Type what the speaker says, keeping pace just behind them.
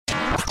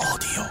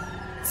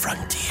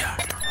frontier.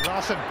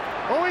 Larsson.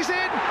 Oh, he's in!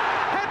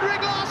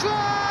 Henrik Larsson!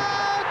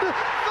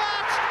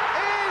 That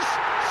is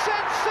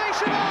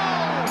sensational!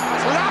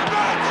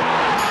 Lambert!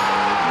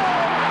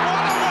 Oh,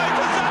 what a way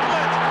to settle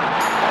it!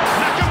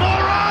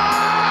 Nakamura!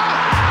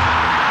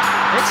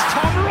 It's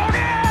Tom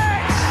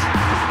Rogic!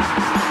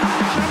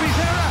 Xavi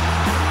Zerra.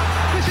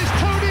 This is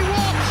Tony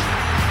Watt.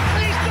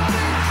 He's done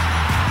it!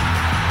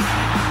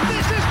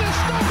 This is the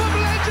stuff of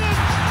legend!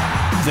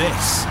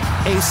 This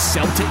is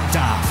Celtic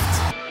Daft.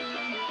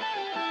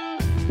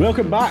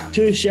 Welcome back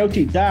to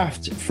Celtic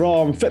Daft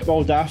from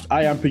Football Daft.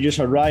 I am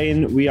producer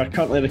Ryan. We are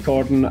currently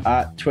recording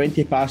at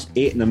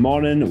 8:20 in the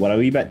morning. We're a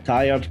wee bit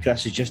tired.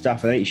 Chris is just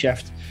after the night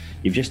shift.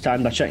 You've just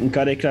had a chicken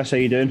curry, Chris. How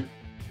you doing?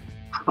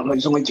 I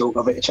was only joking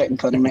about the chicken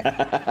curry, mate.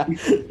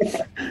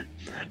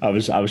 I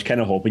was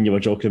kind of hoping you were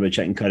joking about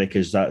chicken curry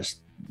because that's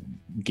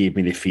gave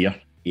me the fear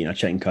eating a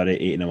chicken curry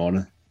at 8 in the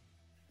morning.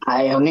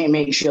 I'll need to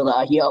make sure that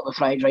I heat up the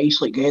fried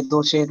rice like good,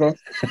 though, say that.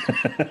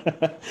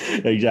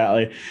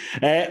 Exactly.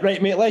 Right,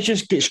 mate, let's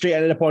just get straight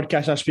into the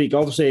podcast this week.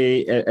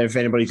 Obviously, if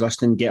anybody's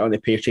listening, get on to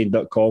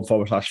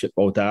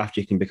patreon.com/football daft.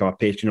 You can become a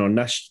patron on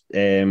this.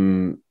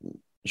 You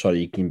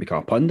can become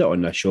a pundit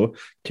on this show.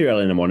 Too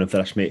early in the morning for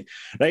this, mate.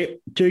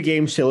 Right, 2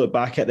 games to look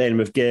back at then.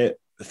 We've got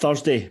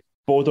Thursday,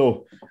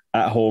 Bodo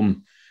at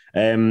home.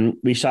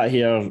 We sat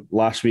here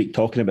last week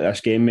talking about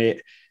this game,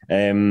 mate.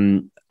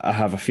 I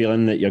have a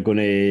feeling that you're going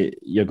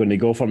to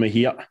go for me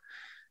here.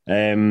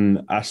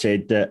 I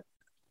said that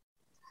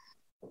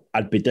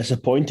I'd be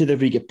disappointed if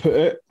we get put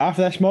out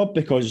after this mob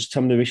because it's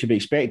something we should be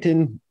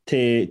expecting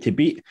to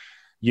beat.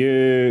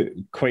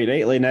 You quite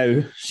rightly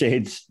now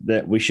said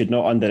that we should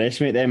not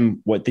underestimate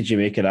them. What did you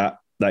make of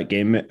that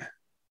game, mate?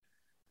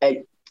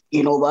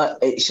 You know what?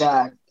 It's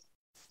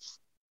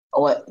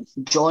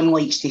John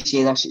likes to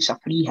say this. It's a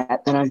free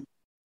hit now.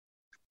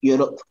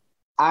 Europe.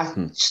 I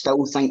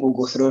still think we'll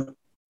go through.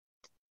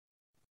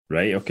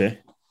 Right, okay.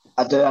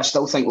 I do. I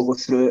still think we'll go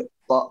through it,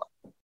 but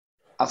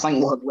I think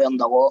we'll have learned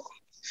a lot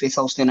for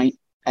Thursday night.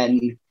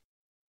 And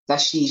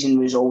this season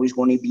was always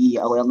going to be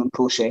a learning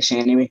process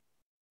anyway.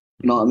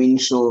 You know what I mean?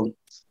 So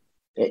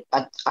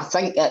I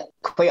think that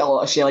quite a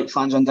lot of Celtic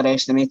fans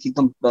underestimated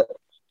them. But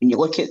when you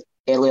look at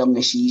earlier in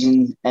the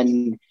season,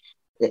 and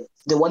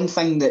the one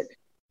thing that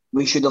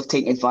we should have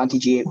taken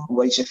advantage of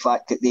was the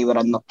fact that they were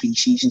in the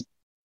pre-season.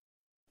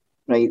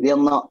 Right? They're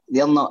not.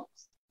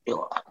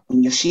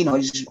 When you've seen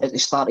us at the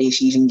start of the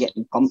season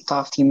getting pumped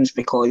off teams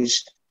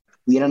because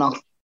we're in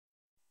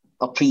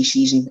a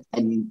pre-season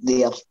and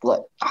they're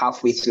like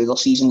halfway through their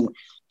season.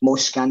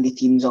 Most Scandi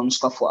teams and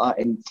stuff like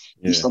that, and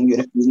Eastern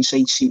European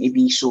sides seem to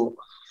be. So,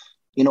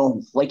 you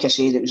know, like I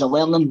said, it was a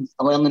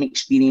learning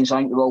experience. I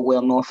think we'll all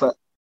learn off it.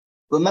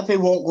 We maybe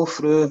won't go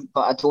through,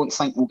 but I don't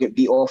think we'll get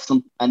beat off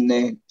them in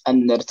the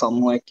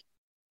return leg.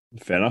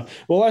 Fair enough.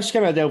 Well, let's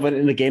kind of delve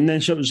into the game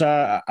then. So it was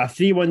a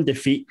 3-1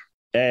 defeat.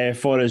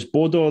 For us,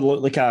 Bodo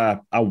looked like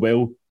a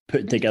well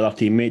put together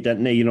teammate,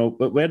 didn't they? You know,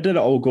 but where did it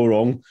all go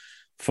wrong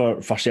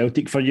for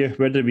Celtic for you?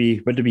 Where did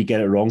we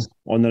get it wrong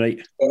on the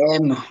night?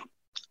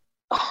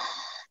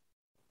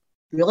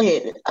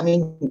 Really, I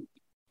mean,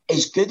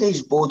 as good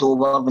as Bodo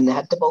were when they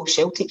had the ball,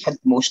 Celtic had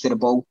most of the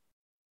ball.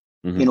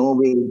 Mm-hmm. You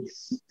know,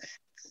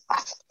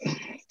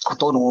 I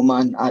don't know,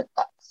 man.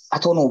 I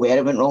don't know where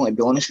it went wrong, to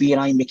be honest with you,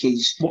 Ryan,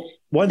 because...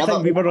 One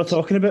thing we were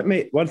talking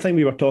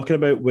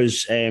about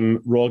was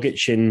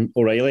Rogic and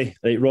O'Reilly.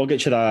 Right,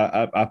 Rogic had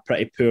a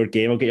pretty poor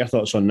game. I'll get your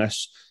thoughts on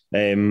this.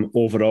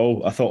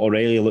 Overall, I thought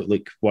O'Reilly looked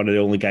like one of the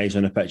only guys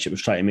on the pitch that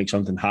was trying to make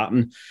something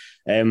happen.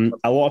 A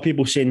lot of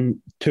people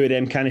saying 2 of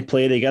them can't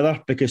play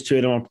together because 2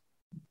 of them are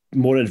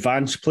more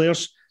advanced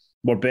players.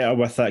 We're better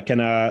with that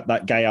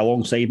guy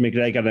alongside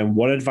McGregor and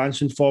one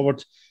advancing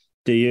forward.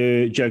 Do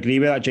you agree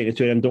with that? Do you think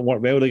the 2 of them don't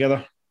work well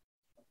together?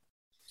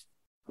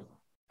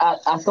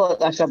 I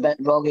thought that's a bit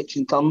Rogic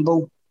and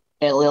Turnbull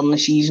earlier in the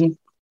season.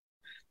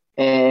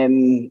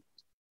 And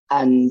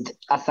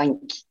I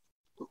think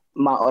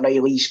Matt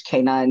O'Reilly's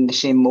kind of in the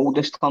same mould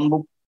as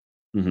Turnbull.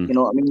 Mm-hmm. You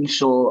know what I mean?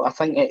 So I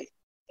think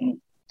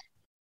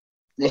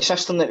the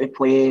system that we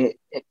play,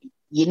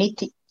 you need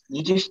to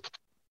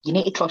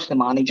trust the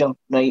manager,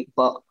 right?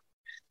 But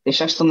the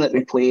system that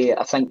we play,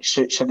 I think,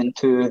 suits having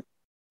 2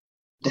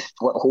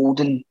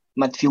 holding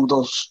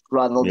midfielders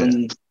rather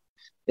than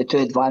the 2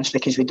 advanced,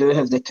 because we do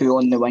have the 2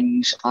 on the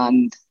wings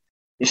and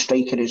the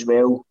striker as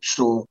well.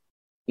 So,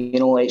 you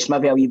know, it's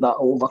maybe a wee bit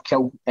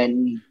overkill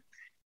and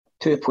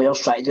 2 players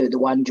try to do the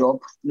one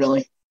job,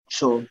 really.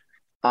 So,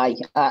 I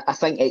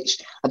think I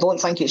don't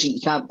think it's that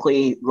you can't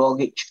play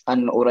Rogic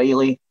and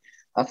O'Reilly.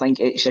 I think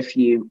it's if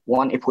you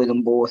want to play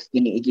them both, you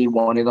need to give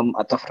one of them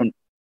a different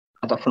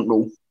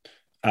role.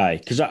 Aye,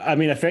 because I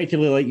mean,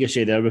 effectively, like you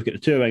said there, we've got the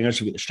 2 wingers,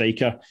 we've got the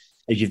striker.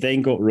 If you've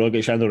then got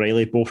Rogic and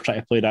O'Reilly both trying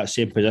to play that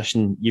same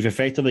position, you've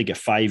effectively got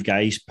 5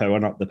 guys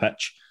powering up the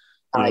pitch.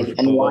 Aye,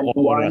 and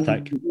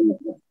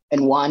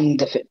one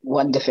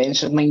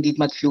defensive-minded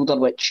midfielder,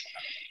 which,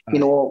 you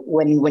know,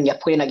 when you're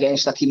playing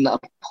against a team that are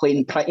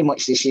playing pretty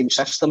much the same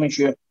system as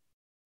you,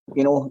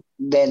 you know,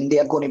 then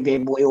they're going to be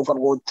able to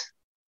overload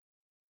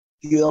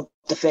your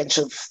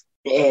defensive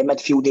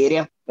midfield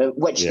area,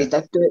 which they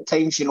did do at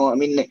times. You know what I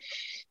mean?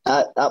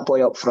 That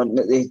boy up front,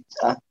 do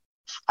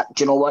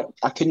you know what?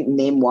 I couldn't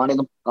name one of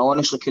them. I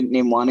honestly couldn't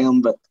name one of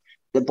them. But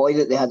the boy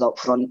that they had up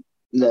front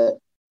that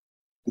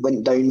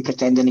went down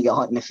pretending to get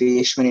hit in the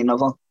face when he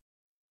never.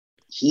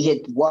 He had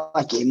what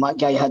a game that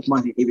guy had,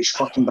 man. He was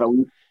fucking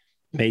brilliant.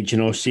 Mate, you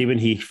know, see when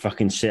he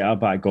fucking set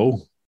up that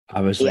goal,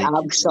 I was he like...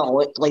 He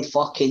absolutely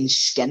fucking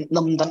skint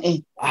them, didn't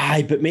he?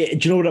 Aye, but mate,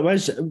 do you know what it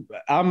was?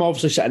 I'm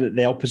obviously sitting at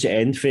the opposite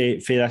end for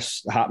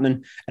this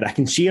happening, and I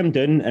can see him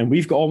doing, and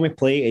we've got on with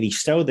play, and he's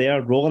still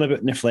there, rolling about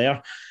in the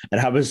flare. And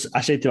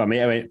I said to my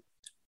mate, I went,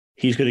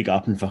 he's going to get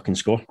up and fucking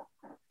score.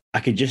 I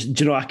could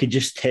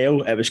just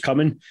tell it was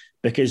coming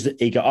because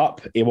he got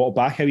up, he walked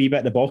back a wee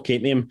bit, the ball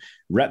came to him,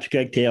 ripped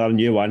Greg Taylor a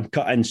new one,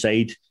 cut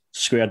inside,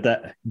 squared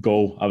it,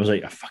 goal. I was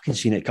like, I fucking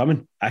seen it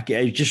coming.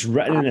 It was just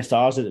written in the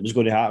stars that it was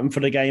going to happen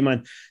for the guy,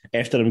 man,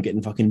 after him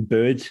getting fucking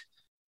booed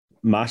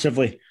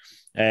massively.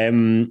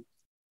 Nice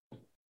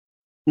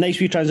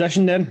wee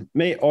transition then,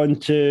 mate, on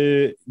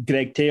to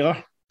Greg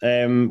Taylor.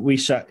 We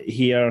sat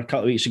here a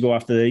couple of weeks ago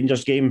after the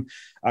Rangers game.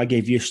 I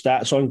gave you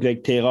stats on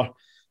Greg Taylor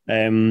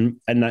in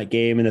that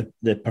game and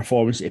the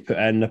performance he put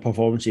in, the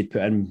performance he'd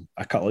put in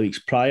a couple of weeks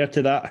prior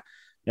to that,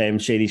 saying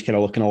he's kind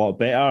of looking a lot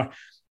better.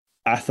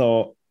 I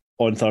thought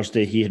on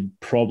Thursday he had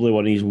probably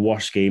one of his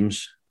worst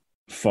games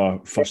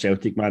for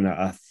Celtic, man.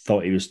 I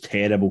thought he was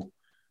terrible.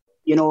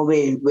 You know,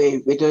 we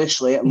do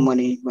slate him when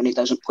he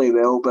doesn't play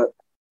well, but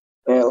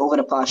over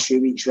the past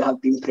few weeks we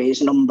have been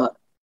praising him, but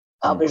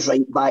that was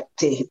right back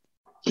to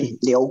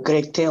the old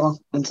Greg Taylor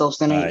on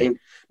Thursday night.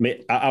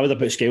 Mate, I would have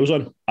put scales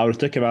on. I would have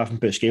took him off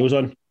and put scales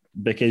on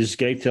because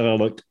Greg Taylor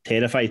looked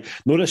terrified.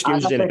 Not that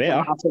scales is any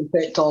better. I can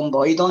put Tom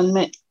Boyd on,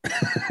 mate.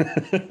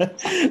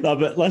 No,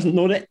 but listen,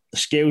 not that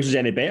scales is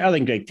any better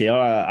than Greg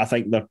Taylor. I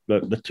think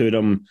the two of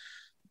them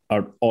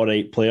are all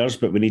right players,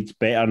 but we need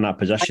better in that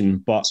position.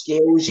 But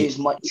Scales is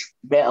much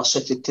better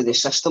suited to the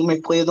system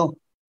we play, though.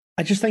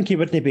 I just think he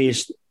wouldn't be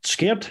as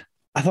scared.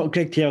 I thought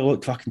Greg Taylor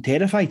looked fucking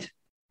terrified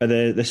of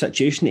the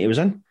situation that he was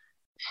in.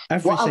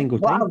 Every single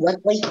time. What I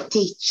would like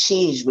to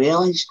say as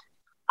well is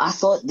I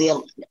thought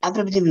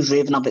everybody was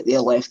raving about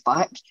their left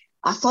back.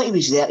 I thought he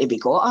was there to be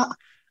got at.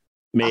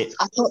 Mate,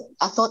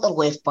 I thought their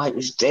left back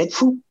was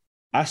dreadful.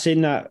 I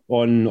seen that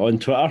on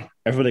Twitter.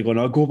 Everybody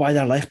going, go by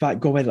their left back,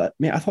 go by that.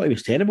 Mate, I thought he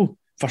was terrible.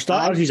 For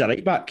starters, he's a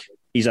right back.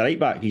 He's a right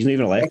back. He's not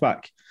even a left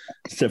back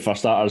for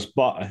starters.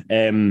 But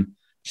same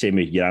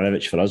with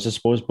Juranovic for us, I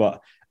suppose.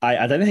 But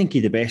I didn't think he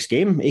had the best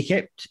game.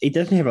 He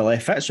didn't have a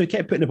left foot, so he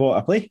kept putting the ball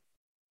to play.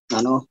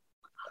 I know.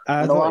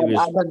 I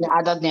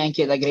didn't think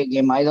he had a great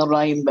game either,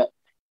 Ryan, but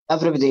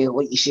everybody,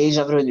 like you say,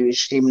 everybody was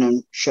screaming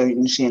and shouting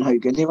and saying how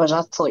good he was.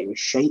 I thought he was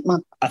shite,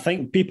 man. I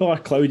think people are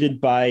clouded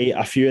by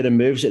a few of the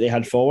moves that they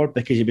had forward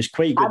because he was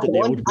quite good at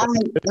the old. I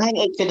think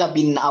it could have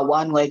been a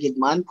one-legged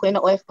man playing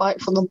at left back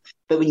for them,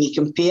 but when you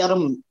compare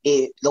him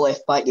to the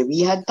left back that we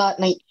had that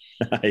night,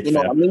 you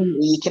know what I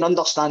mean? You can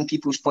understand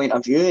people's point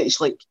of view.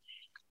 It's like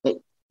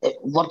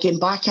we're getting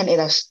back into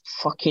this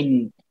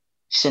fucking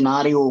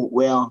scenario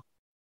where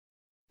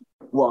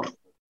we're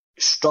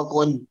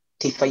struggling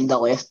to find a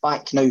left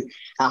back. Now, it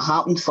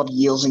happened for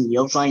years and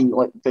years, Ryan.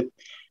 But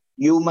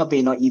you'll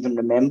maybe not even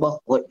remember.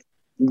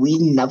 We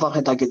never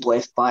had a good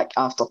left back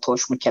after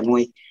Tosh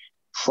McKinley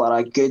for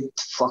a good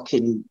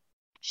fucking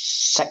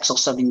 6 or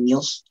 7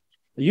 years.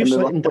 Are you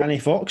slating Danny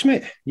Fox,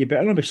 mate? You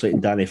better not be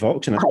slating Danny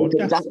Fox in this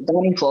podcast.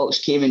 Danny Fox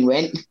came and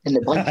went in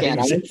the blink of an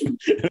eye.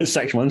 It was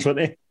 6 months,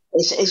 wasn't he?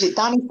 Is it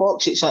Danny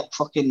Fox? It's at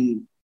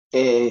fucking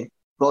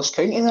Ross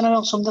County then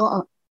or something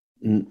like that?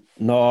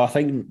 No, I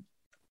think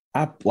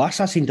last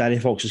I seen Danny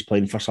Fox was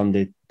playing for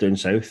somebody down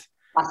south.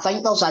 I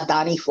think there's a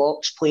Danny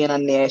Fox playing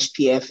in the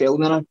SPFL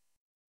now,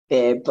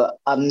 but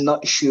I'm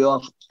not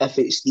sure if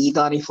it's the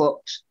Danny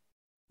Fox.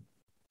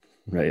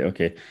 Right,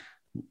 okay.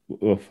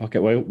 Well, fuck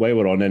it. While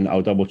we're on in,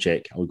 I'll double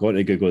check. I'll go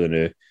into Google the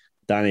new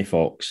Danny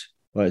Fox.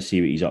 Let's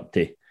see what he's up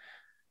to.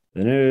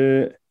 The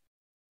new...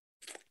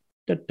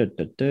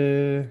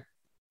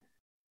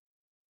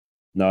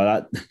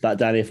 No, that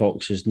Danny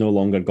Fox has no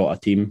longer got a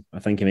team. I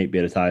think he might be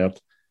retired.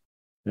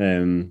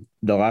 The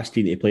last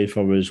team he played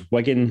for was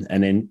Wigan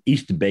and then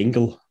East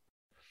Bengal.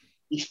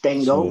 East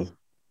Bengal. So,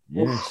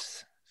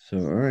 yes. So,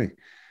 all right.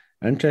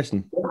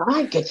 Interesting.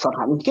 Yeah, good for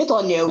him. Good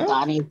on you,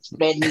 Danny.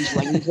 Spreading his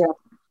wings there.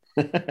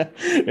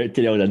 Right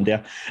to the old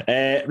India.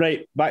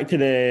 Right, back to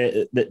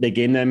the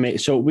game then, mate.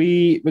 So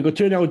we go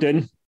 2-0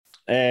 down.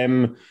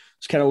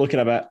 It's kind of looking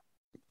a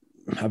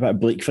bit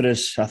bleak for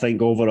us, I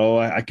think, overall.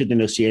 I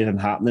couldn't see anything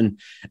happening.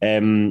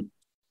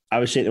 I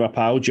was saying to my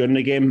pal during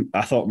the game,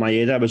 I thought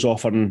Maeda was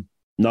offering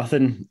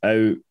nothing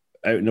out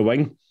in the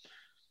wing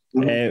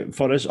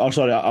for us. Or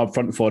sorry, up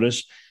front for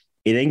us.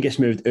 He then gets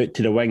moved out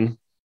to the wing.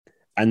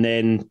 And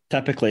then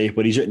typically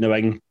when he's out in the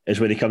wing is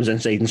when he comes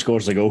inside and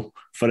scores the goal.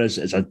 For us,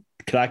 it's a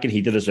cracking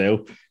header as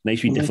well.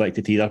 Nice wee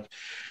deflected header.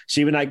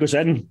 See when that goes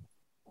in,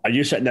 are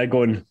you sitting there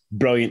going,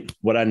 brilliant,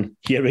 we're in,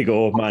 here we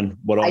go, man,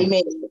 we're on.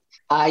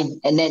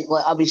 And then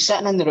I was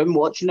sitting in the room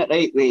watching it,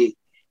 right,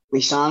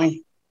 with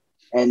Sammy,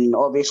 and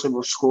obviously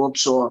we've scored,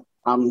 so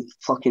I'm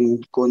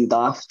fucking going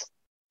daft.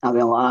 I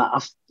mean,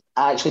 like,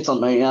 I actually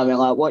turned around and I mean,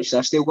 like, watch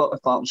this, they'll go to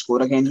Park and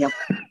score again here.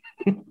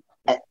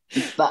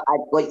 But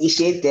like you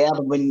said there,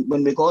 when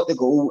we got the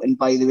goal, and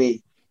by the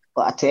way,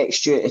 like I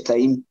texted you at the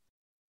time,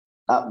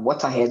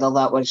 what a header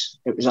that was.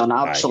 It was an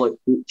absolute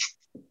peach.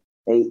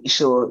 Right,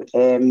 so,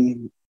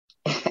 and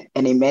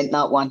he meant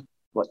that one,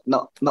 but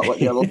not what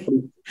you're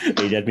looking.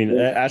 He did mean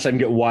that's him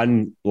get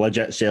one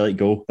legit Celtic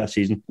goal this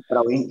season.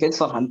 Brilliant, good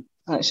for him.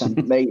 That's him.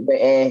 Right, but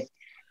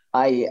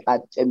I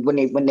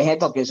when the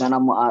header goes in,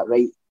 I'm like,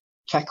 right,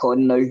 kick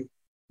on now,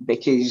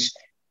 because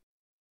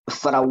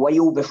for a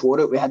while before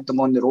it, we had them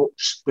on the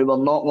ropes. We were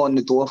knocking on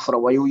the door for a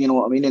while, you know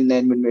what I mean? And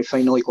then when we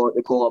finally got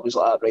the goal, I was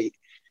like, right,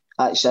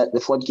 that's it. The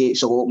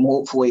floodgates will open,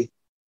 hopefully.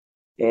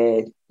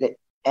 And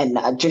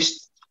I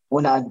just,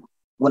 when I'm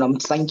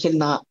thinking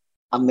that,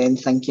 I'm then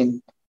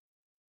thinking,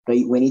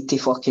 right, we need to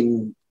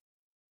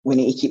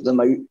keep them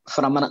out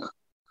for a minute.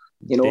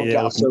 You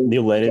know,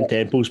 Neil Lennon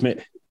temples, mate.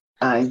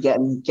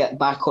 Get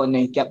back on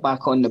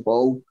the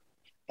ball,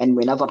 and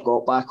we never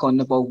got back on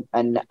the ball.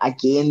 And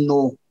again,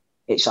 though,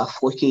 it's a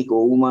fluky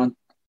goal, man.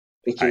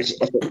 Because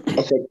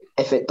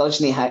if it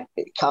doesn't hit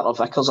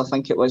Carter Vickers, I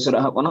think it was that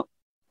it hit, wasn't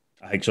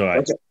it? I think so.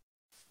 It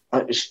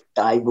was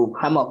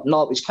him up.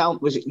 No, it was Callum.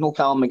 Was it no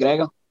Callum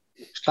McGregor?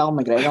 It was Callum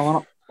McGregor,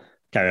 wasn't it?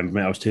 Can't remember,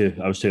 mate.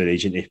 I was too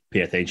raging to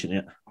pay attention to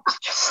it.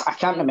 I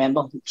can't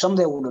remember.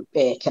 Somebody will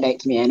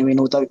correct me anyway,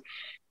 no doubt.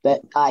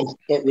 But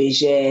it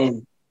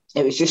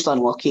was just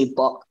unlucky.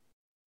 But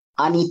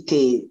I need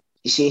to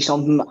say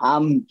something.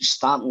 I'm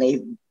starting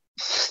to.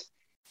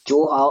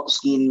 Joe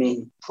Hart's giving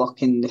me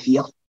fucking the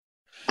fear.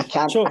 I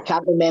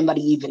can't remember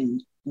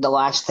even the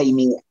last time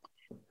he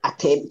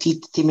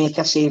attempted to make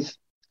a save.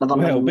 We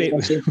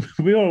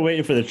were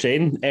waiting for the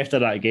train after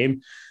that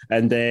game,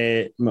 and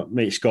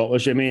mate Scott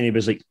was with me, and he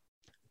was like,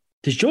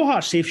 "Does Joe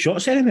Hart save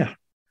shots anymore?"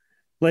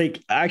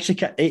 Like, actually,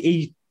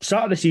 he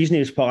started the season, he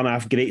was putting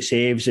off great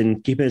saves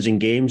and keeping us in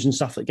games and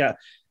stuff like that.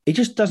 He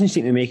just doesn't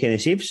seem to make any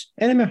saves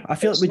anymore. I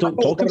feel like we don't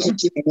talk about him. He doesn't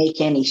seem to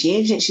make any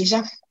saves. It's as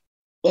if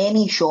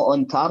any shot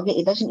on target,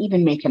 he doesn't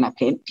even make an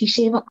attempt to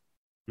save it.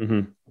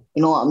 Mm-hmm.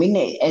 You know what I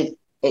mean?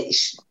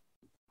 It's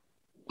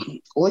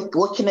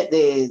looking at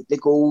the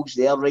goals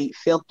there, right?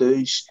 Fair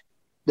dues.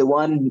 The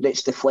one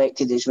that's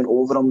deflected has went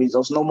over him.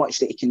 There's not much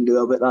that he can do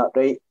about that,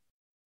 right?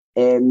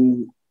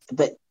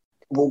 But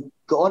we'll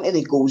get on to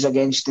the goals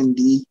against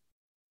Dundee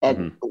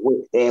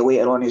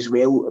later on as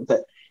well.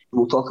 But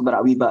we'll talk about it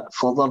a wee bit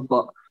further.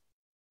 But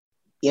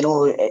you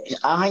know,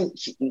 I think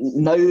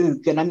now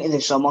going into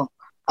the summer,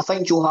 I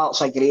think Joe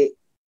Hart's a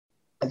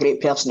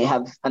great person to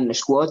have in the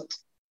squad,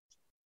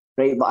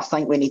 right? But I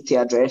think we need to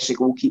address the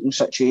goalkeeping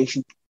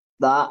situation.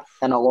 That,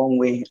 and along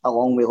with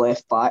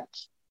left back,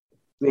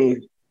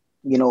 we,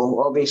 you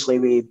know, obviously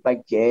with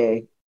big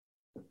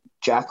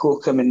Jacko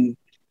coming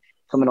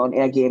onto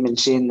a game and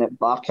saying that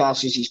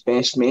Barkas is his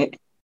best mate.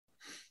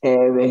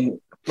 We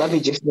maybe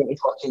just need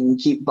to fucking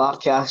keep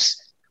Barkas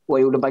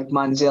while the big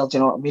man's there. Do you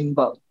know what I mean?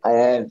 But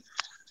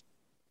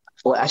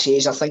what I say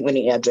is, I think we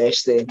need to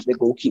address the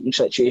goalkeeping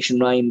situation,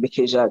 Ryan,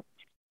 because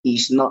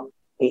he's not.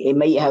 He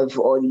might have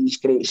all these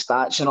great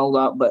stats and all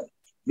that, but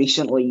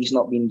recently he's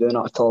not been doing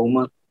it at all,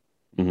 man.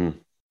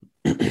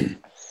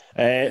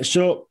 Mm-hmm.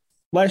 So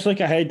let's look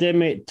ahead then,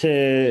 mate,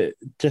 to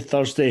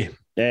Thursday.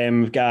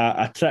 We've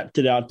got a trip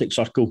to the Arctic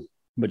Circle,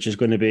 which is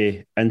going to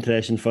be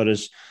interesting for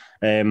us.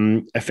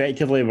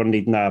 Effectively, we're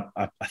needing a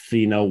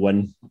 3-0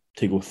 win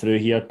to go through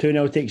here.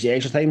 2-0 takes the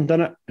extra time,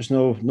 doesn't it? There's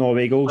no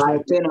away goals.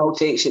 2-0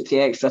 takes it to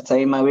extra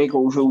time. Away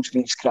goals rules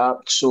been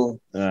scrapped, so.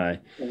 Aye.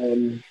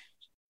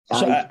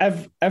 So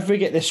if we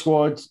get the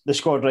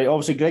squad right,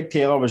 obviously Greg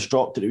Taylor was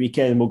dropped at the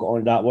weekend, and we'll get on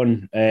to that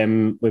one.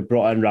 We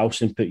brought in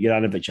Ralston, put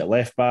Juranovic at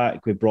left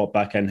back. We brought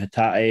back in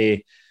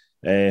Hatate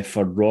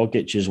for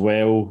Rogic as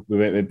well. We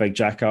went with Big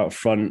Jack out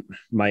front,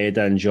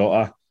 Maeda and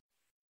Jota.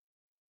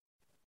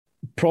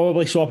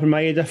 Probably swapping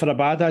Maeda for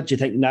Abada. Do you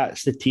think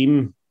that's the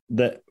team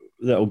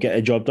that'll get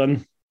a job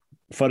done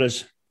for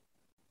us?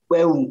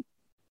 Well,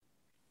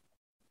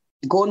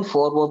 going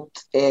forward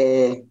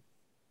at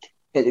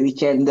the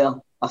weekend there,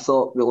 I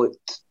thought we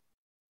looked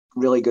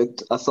really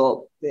good. I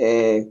thought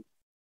Big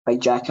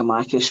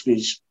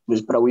Giakoumakis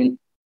was brilliant.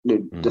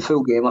 The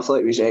full game, I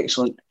thought it was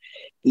excellent.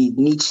 He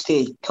needs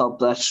to curb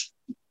this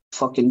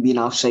fucking being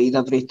offside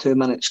every 2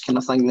 minutes kind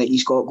of thing that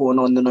he's got going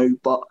on now.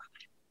 But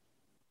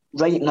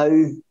right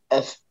now,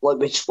 if, like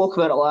we spoke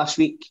about it last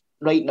week,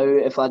 right now,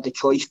 if I had the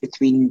choice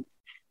between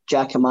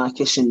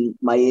Giakoumakis and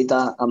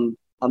Maeda,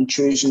 I'm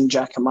choosing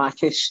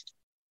Giakoumakis.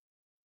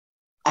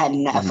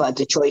 And if I had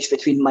the choice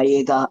between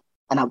Maeda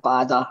and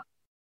Abada,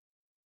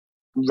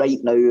 right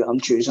now I'm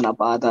choosing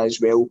Abada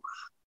as well.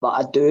 But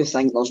I do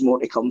think there's more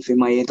to come for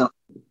Maeda.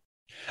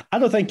 I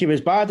don't think he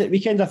was bad at the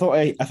weekend. I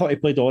thought he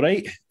played all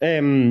right.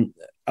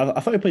 I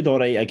thought he played all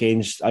right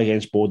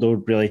against Bodo,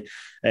 really.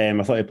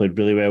 I thought he played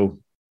really well.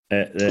 He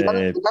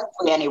didn't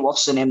play any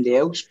worse than anybody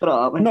else,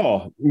 but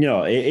No,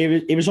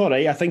 he was all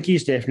right. I think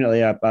he's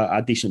definitely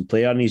a decent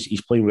player, and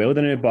he's playing well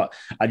now. But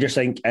I just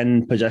think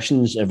in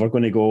positions, if we're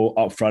going to go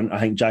up front, I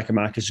think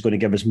Giakoumakis is going to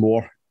give us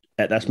more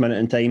at this minute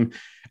in time.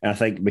 And I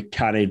think we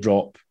can't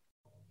drop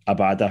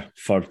Abada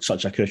for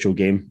such a crucial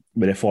game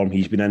with the form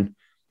he's been in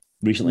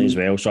recently as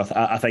well. So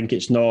I think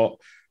it's not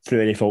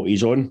through any fault of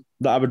his own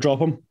that I would drop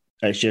him.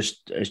 It's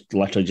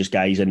literally just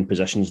guys in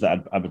positions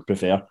that I would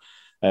prefer.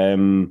 I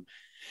don't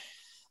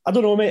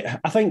know, mate.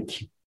 I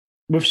think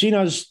we've seen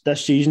us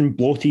this season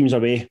blow teams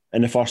away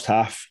in the first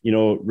half. You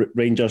know,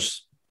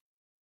 Rangers,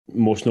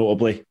 most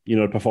notably, you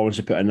know, the performance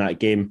they put in that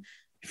game,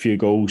 a few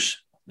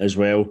goals as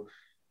well.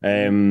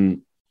 I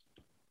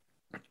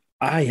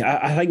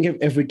think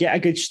if we get a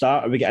good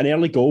start, if we get an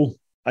early goal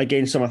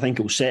against them, I think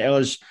it will settle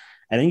us.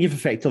 I think you've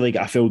effectively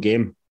got a full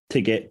game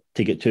to get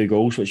 2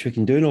 goals, which we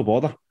can do no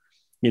bother.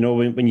 You know,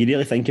 when you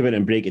really think about it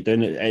and break it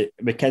down,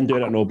 we can do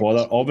it at no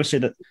bother. Obviously,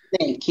 that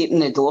keeping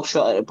the door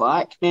shut at the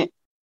back, mate.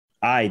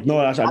 Aye, no,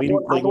 that's what I mean.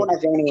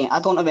 I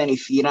don't have any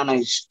fear in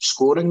us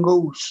scoring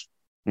goals.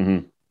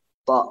 Mm-hmm.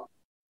 But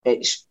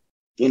it's,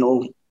 you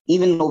know,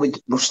 even though we've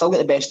still got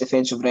the best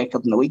defensive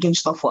record in the league and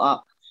stuff like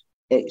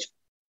that,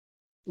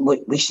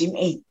 we seem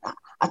to,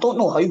 I don't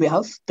know how we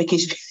have,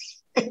 because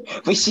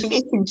we seem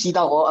to concede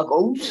a lot of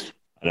goals.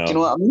 Do you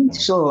know what I mean?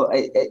 So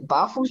it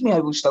baffles me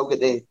how we've still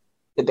got the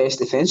best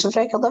defensive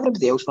record.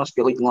 Everybody else must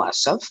be looking like a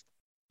sieve.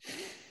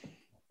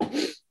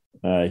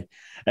 Aye.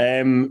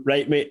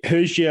 Right, mate.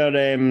 Who's your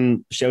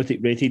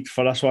Celtic rated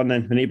for this one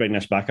then? We need to bring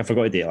this back. I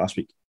forgot to do it last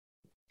week.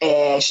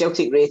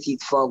 Celtic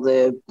rated for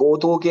the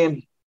Bodo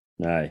game.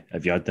 Aye,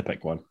 if you had to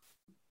pick one.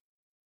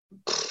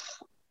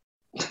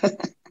 I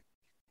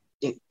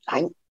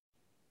think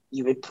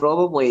you would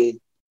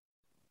probably...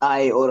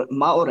 or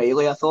Matt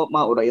O'Reilly. I thought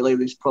Matt O'Reilly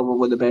was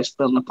probably the best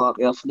player in the park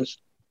there for us.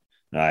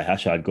 Aye,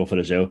 that's what I'd go for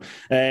as well.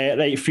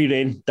 Right, free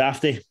rein,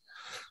 Dafty.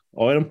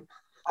 Oil him.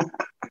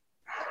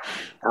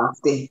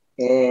 Dafty.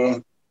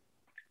 Do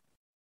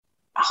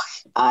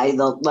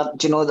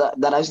you know that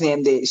there is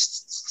name that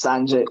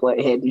stands out like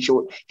head and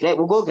shoulders? Right,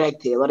 we'll go Greg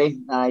Taylor.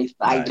 Aye,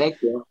 Greg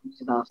Taylor.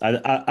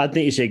 I'd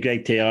need to say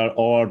Greg Taylor,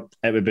 or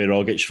it would be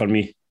Rogic for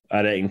me.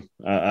 I reckon.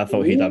 I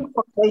thought he'd have.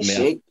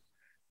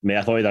 Mate,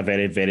 I thought he had a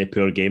very, very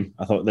poor game.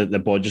 I thought that the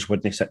ball just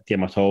wouldn't stick to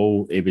him at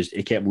all.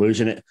 He kept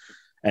losing it,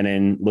 and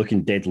then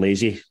looking dead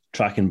lazy,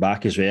 tracking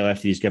back as well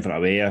after he's given it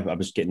away. I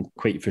was getting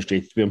quite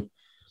frustrated with him,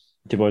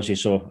 to be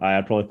honest. So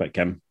I'd probably pick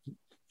him,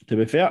 to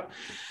be fair.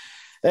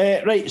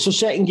 Right, so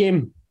second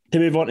game to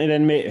move on to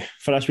then, mate,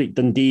 for this week,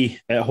 Dundee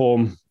at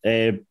home.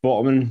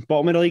 Bottom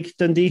of the league,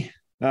 Dundee.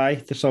 Aye,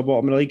 they're still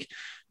bottom of the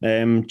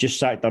league. Just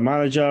sacked their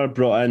manager,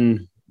 brought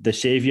in the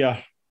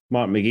saviour,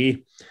 Mark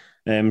McGee.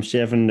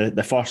 Serving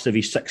the first of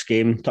his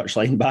 6-game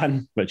touchline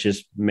ban, which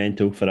is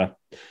mental for a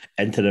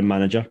interim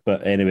manager.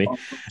 But anyway,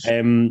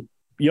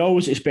 you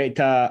always expect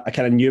a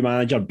kind of new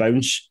manager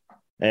bounce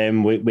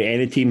with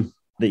any team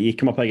that you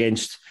come up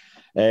against.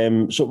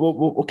 So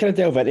we'll kind of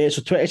delve into it.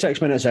 So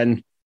 26 minutes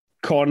in,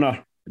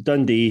 corner,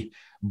 Dundee,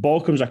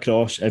 ball comes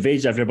across,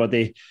 evades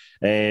everybody.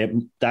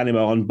 Danny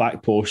Millen,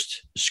 back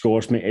post,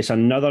 scores. Mate, it's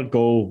another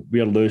goal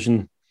we're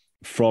losing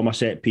from a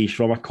set piece,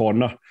 from a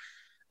corner.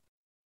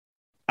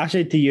 I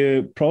said to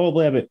you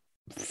probably about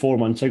 4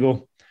 months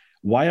ago,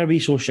 why are we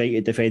so shite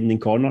at defending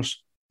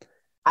corners?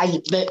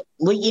 But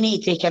what you need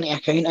to take into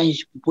account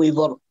is we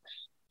were,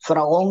 for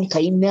a long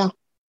time there,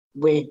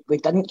 we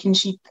didn't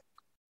concede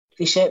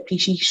the set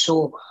pieces.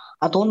 So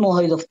I don't know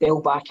how they've fell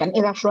back into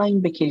this,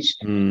 Ryan, because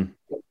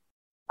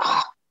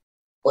I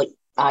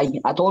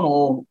don't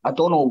know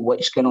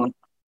what's going on.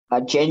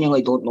 I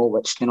genuinely don't know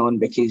what's going on,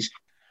 because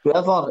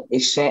whoever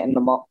is setting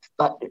them up,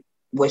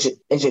 is it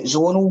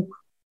zonal?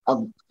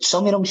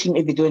 Some of them seem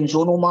to be doing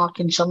zonal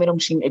marking. Some of them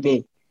seem to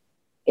be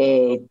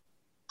taking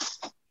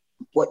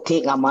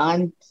a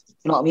man.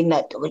 You know what I mean?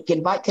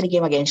 Getting back to the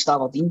game against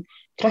Aberdeen,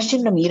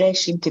 Christian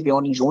Ramirez seemed to be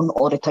on his own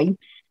all the time.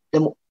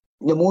 The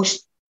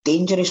most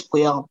dangerous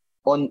player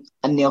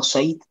in their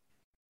side,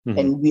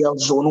 and we are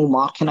zonal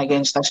marking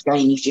against this guy,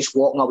 and he's just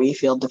walking away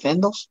for our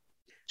defenders.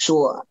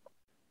 So,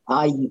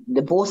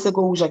 both the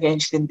goals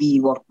against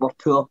Dundee were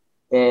poor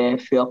from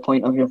our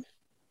point of view.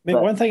 Mate,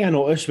 one thing I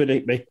noticed with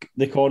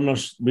the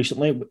corners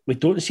recently, we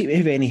don't seem to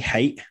have any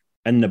height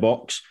in the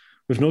box.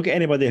 We've not got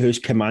anybody who's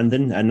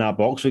commanding in that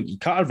box. Like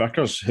Carter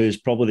Vickers, who's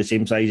probably the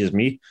same size as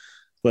me,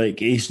 like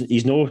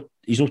he's no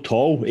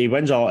tall. He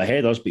wins a lot of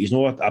headers, but he's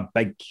not a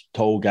big,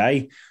 tall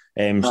guy.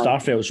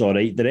 Starfelt's all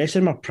right. The rest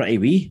of them are pretty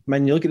wee. I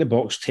mean, you look at the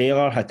box,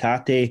 Taylor,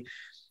 Hatate,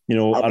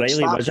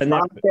 O'Reilly was in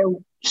there.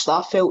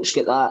 Starfelt's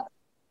got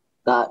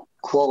that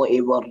quality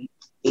where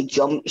he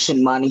jumps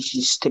and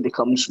manages to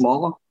become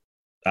smaller.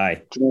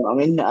 Aye. Do you know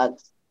what I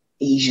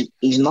mean?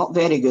 He's not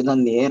very good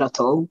in the air at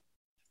all.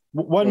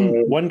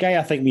 One guy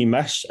I think we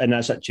miss in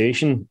that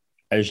situation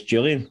is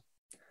Julian.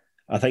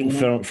 I think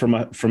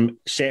from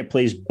set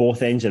plays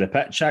both ends of the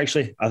pitch,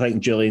 actually, I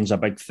think Julian's a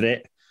big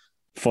threat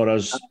for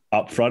us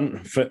up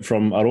front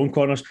from our own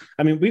corners.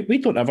 I mean, we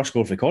don't ever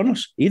score for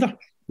corners either.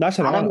 That's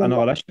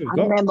another issue we've got.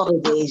 I remember the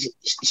days,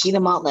 see the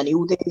Martin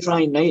O'Neill days,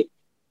 Ryan, right?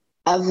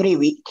 Every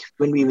week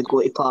when we would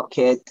go to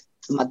Parkhead,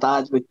 my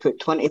dad would put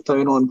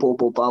 £20 on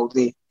Bobo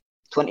Baldi,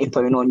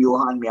 £20 on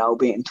Johan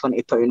Mjallby, and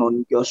 £20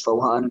 on Jos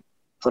Vilhan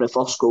for the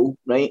first goal,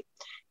 right?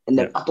 And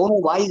Yeah. I don't know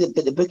why,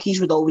 but the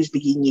bookies would always be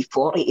giving you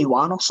 40 to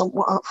 1 or something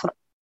like that for it.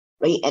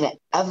 Right? And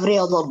every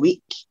other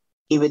week,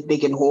 he would be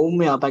going home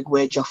with a big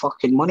wedge of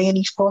fucking money in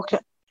his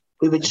pocket.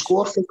 We would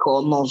score for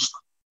corners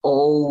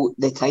all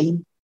the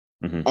time.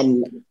 Mhm.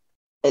 And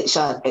it's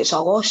a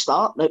lost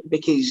start, right?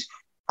 Because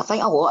I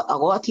think a lot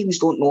of teams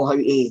don't know how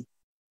to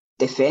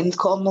defend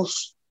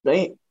corners,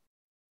 right?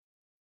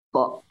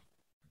 But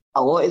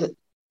a lot of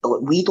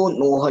we don't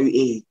know how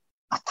to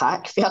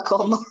attack for a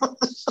corner.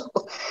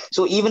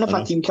 so even if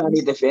a team can't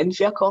defend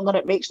for a corner,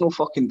 it makes no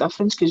fucking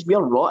difference because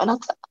we're rotten at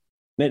it.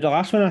 Mate, the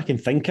last one I can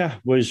think of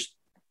was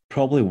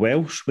probably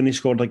Welsh when he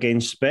scored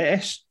against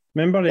Betis.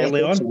 Remember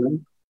early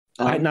on?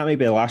 I think that might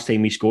be the last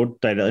time he scored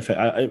directly.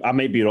 I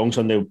might be wrong,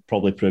 so they'll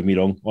probably prove me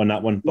wrong on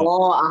that one. But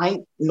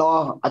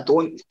No, I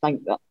don't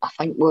think that. I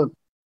think we're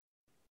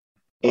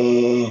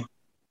did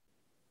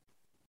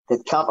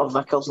Carter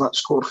Vickers not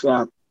score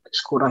a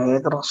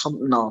header or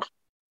something? Or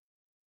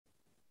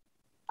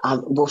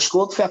we've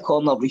scored for a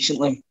corner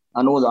recently.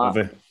 I know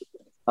that.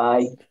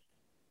 Aye,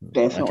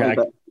 definitely.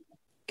 But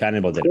can't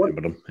anybody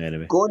remember them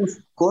anyway.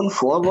 Going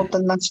forward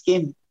in this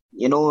game,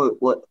 you know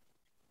what?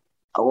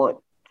 I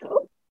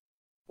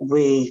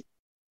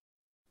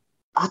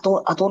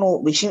don't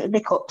know. We seem to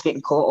be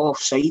getting caught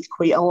offside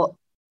quite a lot.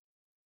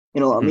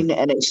 You know what I mean?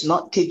 And it's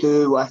not to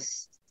do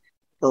with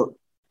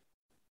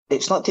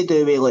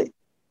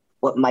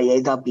like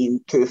Maeda being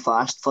too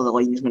fast for the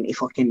linesman to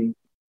fucking,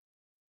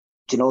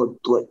 you know,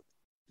 like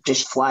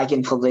just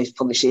flagging for the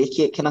sake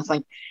of it kind of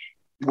thing.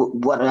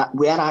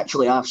 We're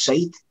actually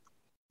offside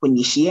when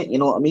you see it. You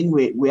know what I mean?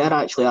 We are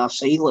actually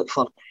offside. Like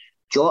for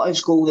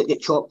Jota's goal that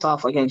get chopped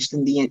off against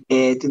Dundee at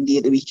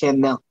the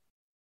weekend there.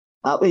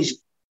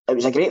 It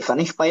was a great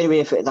finish, by the way.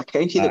 If it had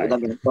counted, it would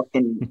have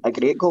been a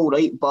great goal,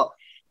 right? But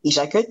he's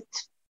a good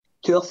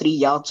 2 or 3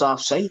 yards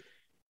offside.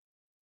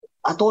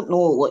 I don't know.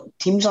 Like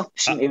teams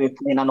seem to be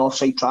playing an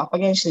offside trap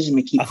against us, and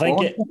we keep. I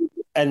think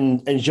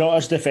in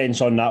Jota's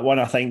defence on that one,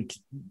 I think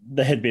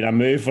there had been a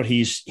move where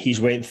he's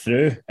went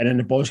through, and then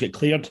the ball's get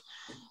cleared,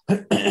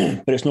 but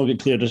it's not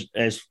get cleared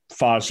as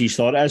far as he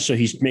thought it is. So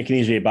he's making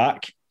his way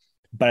back.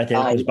 By the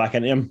time it comes back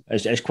into him,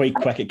 it's quite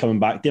quick at coming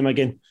back to him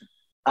again.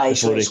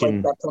 So it's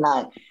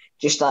like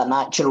just that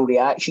natural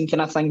reaction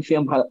kind of thing for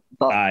him.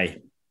 But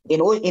he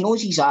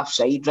knows he's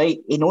offside, right?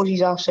 He knows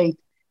he's offside.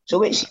 So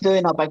what's he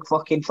doing a big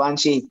fucking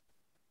fancy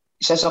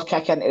scissor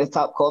kick into the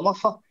top corner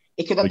for?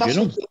 He could have done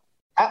it.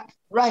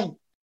 Right.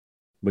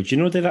 Would you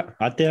know do that?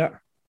 I'd do that.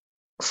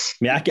 I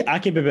mean, I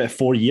could be about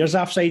 4 years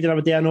offside and I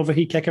would do an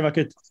overheat kick if I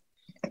could.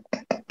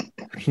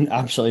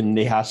 Absolutely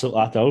no hassle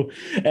at all.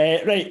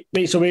 Right,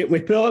 so we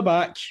pull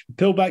back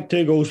 2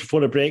 goals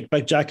before the break.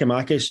 Big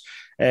Giakoumakis,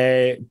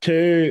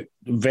 2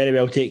 very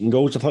well taken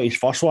goals. I thought his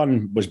first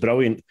one was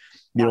brilliant.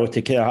 You know,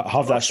 to kind of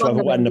have that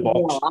swivel in the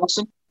box.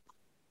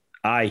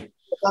 Aye.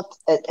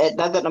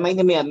 That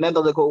reminded me. I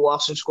remember the goal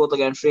Larson scored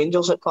against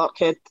Rangers at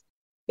Parkhead.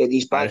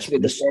 He's back to the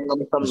defender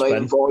and comes out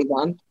and volleyed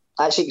in.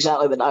 That's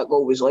exactly what that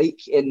goal was like.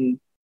 And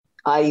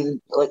I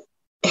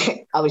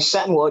was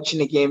sitting watching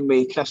the game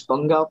with Chris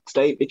Bungard,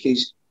 right?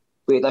 Because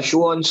we had a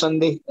show on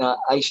Sunday,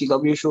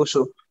 ICW show.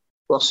 So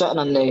we're sitting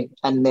in the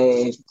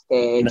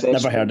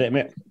Never heard it,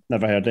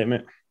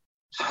 mate.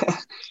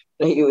 Right,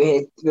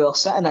 we were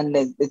sitting in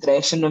the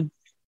dressing room,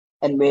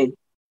 and we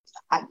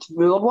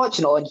were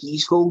watching all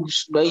his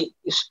goals, right?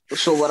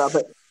 So we're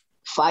about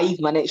 5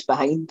 minutes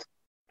behind,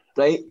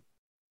 right?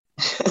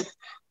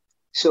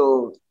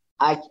 So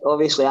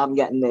I'm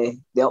getting the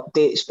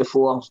updates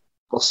before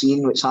we're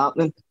seeing what's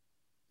happening,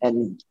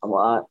 and I'm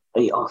like,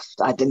 right off.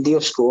 I didn't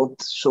have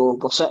scored, so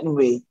we're sitting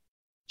with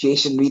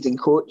Jason Reid and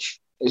coach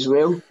as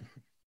well,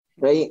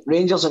 right?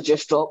 Rangers have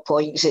just dropped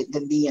points at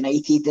Dundee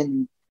United,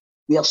 and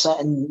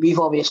we've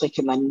obviously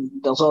come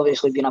in. There's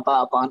obviously been a bit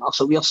of banter,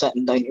 so we're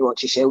sitting down to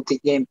watch the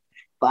Celtic game.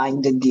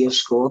 Bang, Dundee have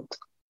scored,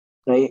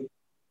 right?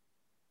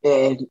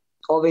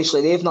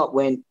 Obviously they've not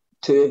went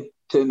too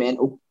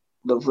mental.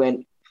 They've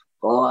went,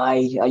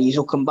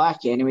 you'll come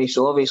back anyway.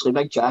 So obviously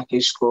Big Jack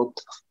has scored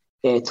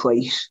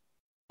twice,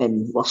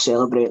 and we're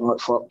celebrating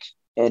like fuck.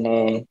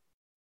 And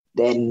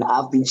then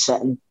I've been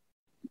sitting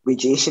with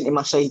Jason to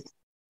my side,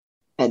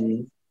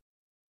 and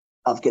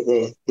I've got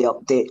the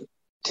update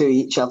to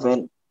each. I've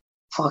went,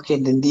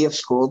 fucking Dundee have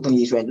scored, and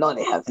he's went, no,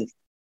 they haven't.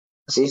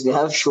 I says, they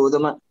have showed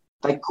them it.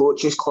 Big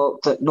coach has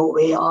clocked it. No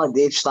way,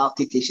 they've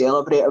started to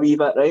celebrate a wee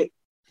bit, right?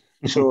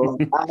 So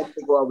I had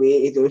to go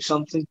away to do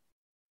something.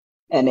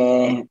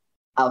 And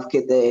I've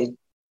got the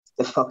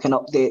fucking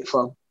update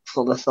for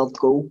the third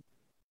goal.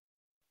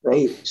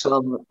 Right?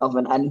 So I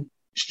went in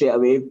straight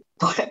away.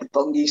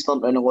 Bungy's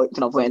turned around and looked,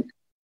 and I went,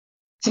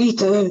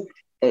 3-2.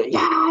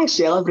 Yeah,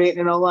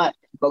 celebrating and all that.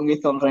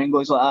 Bungy turns around and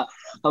goes like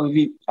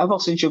that. Ever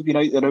since you've been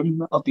out the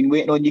room, I've been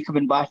waiting on you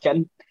coming back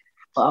in.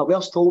 Like,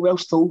 where's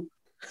Toll?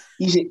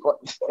 Easy.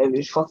 It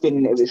was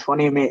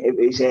funny, mate.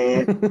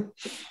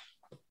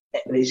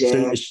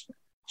 As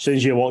soon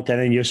as you walked in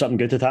and you knew something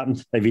good had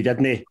happened. If you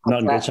didn't,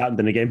 nothing good's happened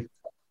in the game.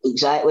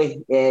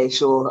 Exactly.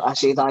 So I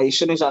said, as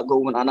soon as that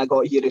goal went in, I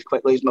got here as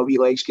quickly as my wee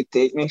legs could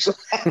take me. So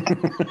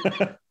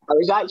I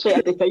was actually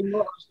at the time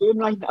what I was doing,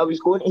 right? I was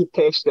going to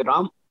test the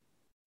ramp.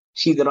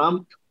 See the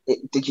ramp?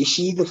 Did you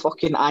see the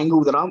fucking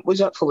angle the ramp was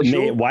at for the show?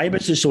 Mate, why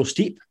was it so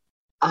steep?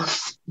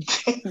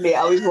 Mate,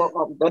 I was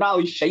walking up there, I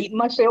was shiting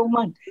myself,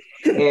 man.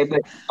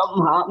 But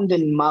something happened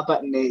and my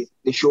bit in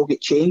the show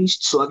got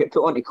changed, so I got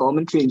put onto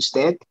commentary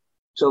instead.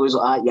 So I was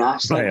like, yeah,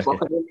 it's like, fuck,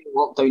 I didn't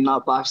walk down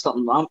that bastard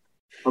ramp.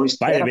 I was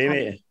By the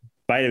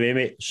way,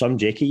 mate, some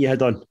jacket you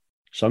had on.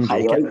 Some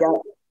jacket. I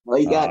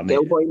like that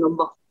Del Boy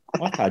number.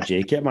 What a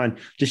jacket, man.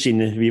 Just seen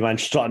the wee man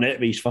strutting out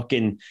with his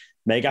fucking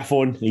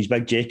megaphone, his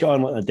big jacket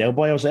on like a Del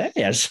Boy. I was like,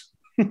 yes.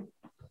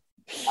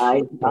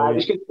 Aye, it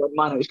was good fun,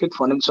 man. It was good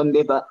fun on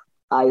Sunday, but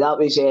aye, that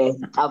was.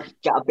 I've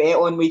got a bet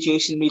on with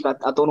Jason Reed. I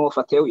don't know if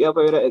I tell you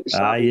about it.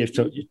 Aye,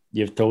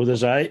 you've told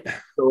us, aye.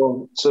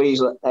 So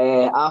he's like,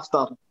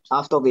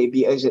 after they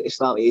beat us at the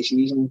start of the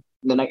season,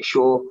 the next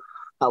show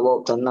I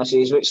walked in. I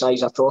says, "Which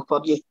size of top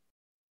are you?"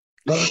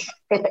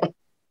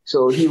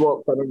 So he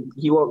walked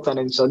in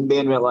on Sunday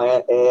and we're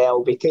like,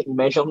 "I'll be taking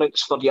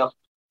measurements for your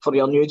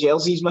new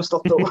jerseys,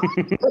 Mr. Toll."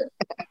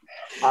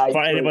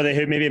 For anybody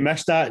who maybe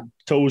missed that,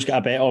 Toll's got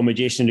a bet on with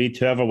Jason Reed.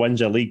 Whoever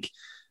wins the league,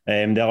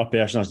 the other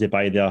person has to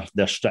buy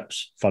their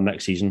strips for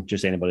next season.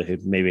 Just anybody who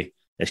maybe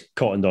is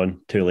cottoned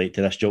on too late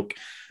to this joke.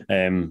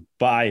 But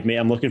aye, mate,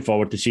 I'm looking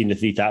forward to seeing the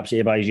 3 taps that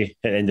he buys you at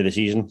the end of the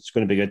season. It's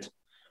going to be good.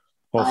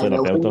 Hopefully they're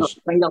belters.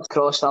 Fingers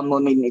crossed I'm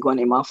not needing to go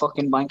into my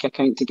fucking bank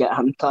account to get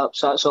him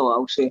taps. That's all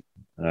I'll say.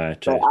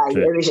 True.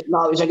 It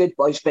was a good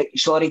buzz. But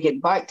sorry, getting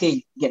back to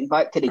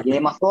the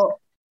game. I thought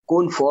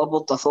going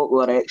forward, we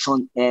were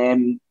excellent.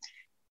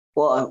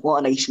 What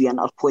a nice wee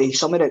interplay.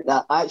 Some of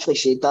that I actually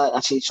said that. I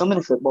said some of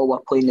the football we're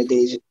playing today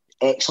is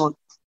excellent.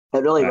 It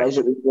really was.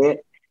 It was great.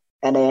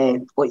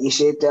 And what you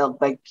said there,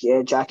 big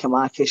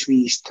Giakoumakis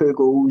with his 2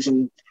 goals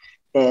in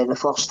the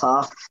first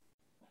half.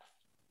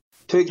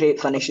 2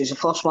 great finishes. The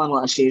first one,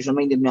 like I say,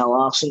 reminded me of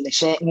Larsson. The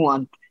second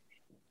one,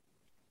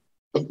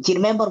 do you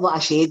remember what I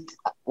said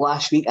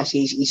last week? I said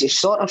he's a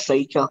sort of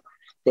striker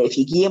that if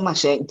you give him a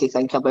second to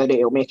think about it,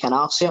 he'll make an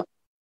arse of it.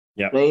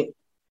 Yeah. Right?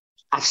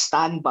 I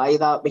stand by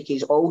that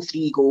because all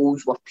 3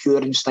 goals were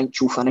pure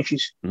instinctual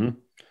finishes. Mm-hmm.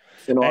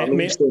 You know what I mean?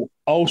 Mate,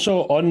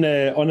 also, on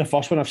the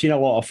first one, I've seen a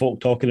lot of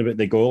folk talking about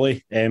the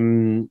goalie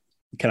kind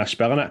of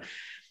spelling it.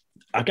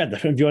 I've got a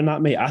different view on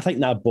that, mate. I think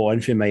that ball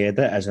in from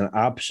Maeda is an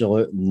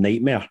absolute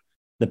nightmare.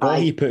 The ball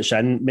he puts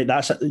in, mate,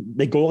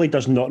 the goalie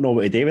does not know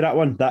what to do with that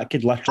one. That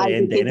could literally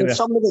end anywhere.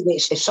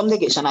 If somebody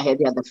gets in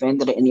ahead of a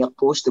defender at near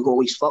post, the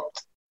goalie's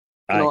fucked.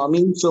 You know what I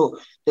mean? So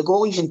the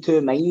goalie's in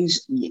 2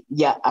 minds.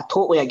 Yeah, I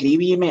totally agree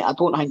with you, mate. I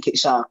don't think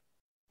it's a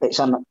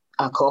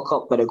cock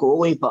up with a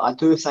goalie, but I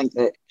do think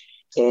that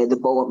the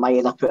ball that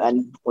Maeda put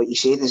in, what you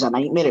said, is a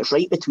nightmare. It's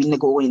right between the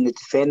goalie and the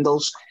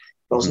defenders.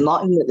 There's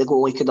nothing that the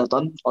goalie could have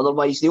done.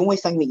 Otherwise, the only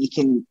thing that you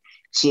can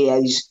say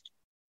is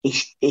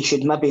he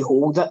should maybe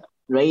hold it,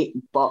 right?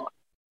 But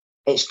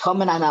it's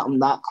coming in at him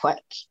that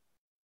quick.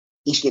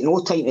 He's got no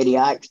time to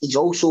react. He's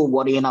also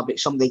worrying about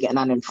somebody getting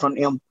in front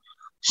of him.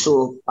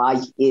 So,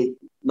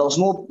 there's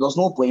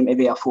no blame to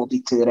be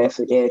afforded to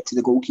the to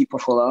the goalkeeper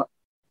for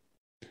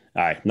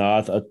that. Aye, no,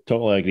 I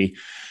totally agree.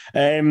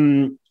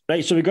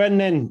 Right, so we go in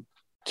then,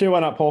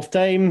 2-1 up half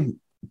time.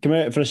 Come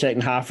out for the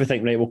second half. We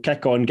think, right, we'll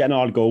kick on, get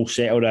another goal,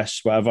 settle this,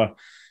 whatever.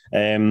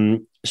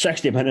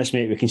 60 minutes,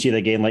 mate. We can see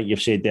the game, like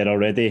you've said there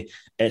already.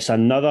 It's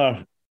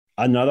another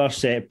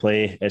set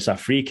play. It's a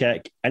free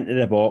kick into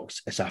the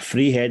box. It's a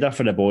free header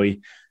for the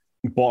boy,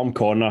 bottom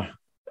corner.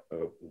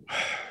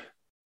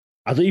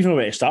 I don't even know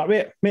where to start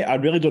with it, mate. I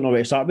really don't know where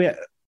to start with it.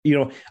 You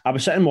know, I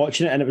was sitting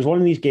watching it, and it was one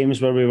of these games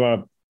where we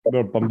were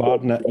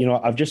bombarding it. You know,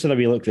 I've just had a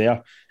wee look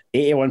there.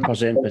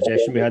 81%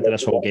 possession we had in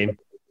this whole game.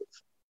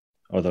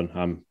 Hold on,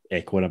 I'm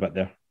echoing a bit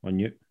there on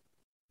you.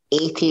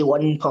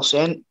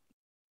 81%.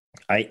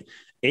 Aye,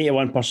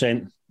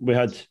 81% we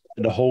had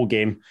the whole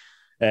game.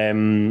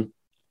 And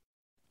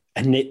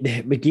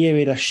we gave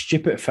away a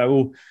stupid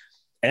foul.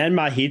 And in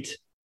my head,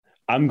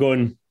 I'm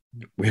going,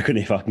 we're going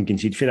to fucking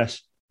concede for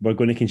this. We're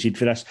going to concede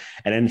for this.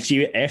 And then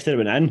see, after it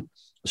went in,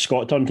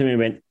 Scott turned to me and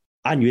went,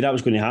 I knew that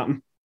was going to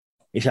happen.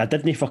 He said, I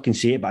didn't fucking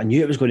say it, but I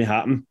knew it was going to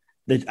happen.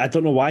 I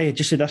don't know why. I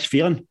just had this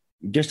feeling.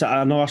 Just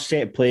another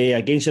set play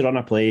against the run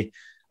of play.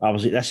 I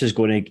was like, this is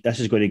going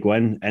to go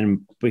in.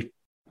 And we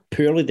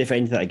poorly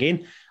defended it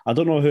again. I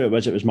don't know who it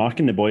was. It was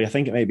marking the boy. I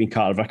think it might have been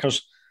Carter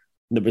Vickers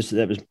that was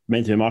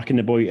meant to be marking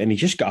the boy. And he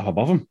just got up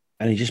above him.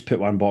 And he just put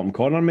one bottom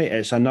corner, mate.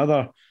 It's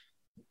another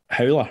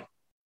howler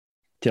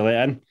to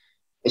let in.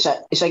 It's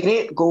a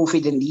great goal for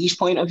Dundee's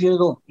point of view,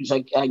 though. It's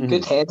a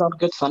good header,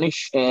 good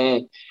finish.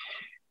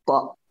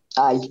 But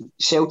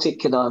Celtic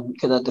could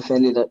have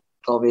defended it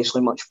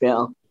obviously much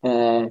better.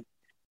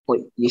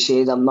 Like you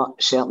said, I'm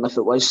not certain if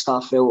it was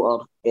Starfelt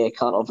or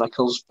Carter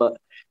Vickers, but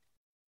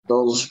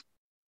there's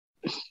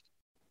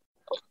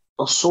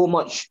so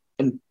much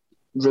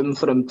room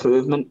for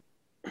improvement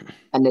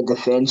in the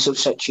defensive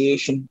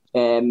situation.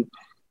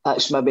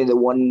 That's maybe the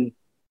one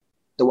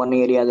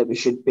area that we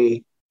should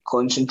be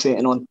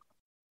concentrating on.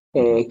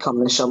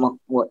 come the summer.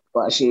 What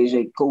I say is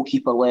a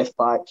goalkeeper, left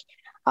back.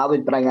 I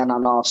would bring in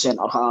another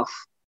centre half.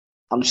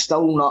 I'm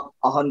still not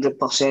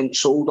 100%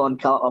 sold on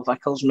Carter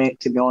Vickers, mate,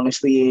 to be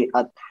honest with you.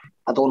 I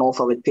don't know if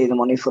I would pay the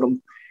money for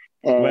him.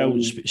 Well,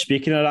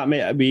 speaking of that,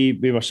 mate,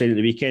 we were saying at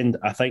the weekend,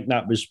 I think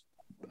that was...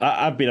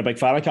 I've been a big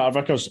fan of Carter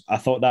Vickers. I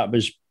thought that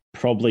was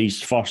probably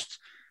his first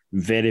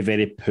very,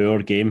 very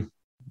poor game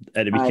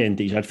at the weekend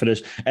he's had for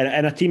us.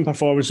 And a team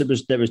performance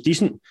that was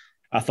decent.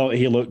 I thought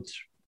he looked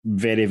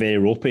very, very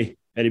ropey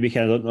at the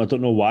weekend. I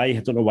don't know why. I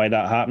don't know why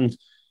that happened.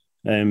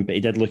 But he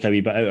did look a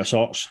wee bit out of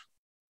sorts.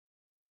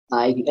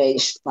 I agree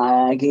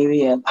with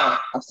you. I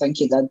think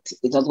he did.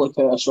 He did look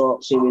out of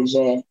sorts. He was.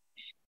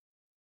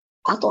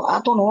 I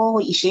don't know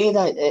what you say.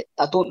 That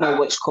I don't know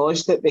what's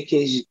caused it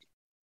because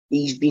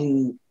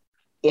he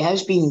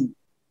has been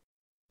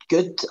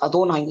good. I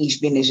don't think he's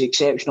been as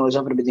exceptional as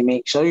everybody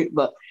makes out,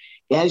 but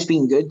he has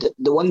been good.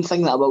 The one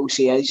thing that I will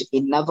say is he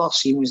never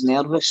seems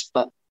nervous,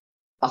 but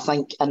I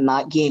think in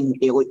that game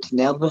he looked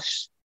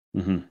nervous.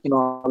 Mm-hmm. You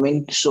know what I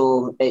mean?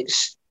 So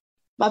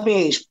maybe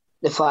it's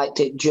the fact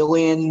that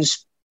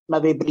Julian's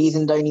maybe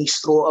breathing down his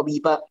throat a wee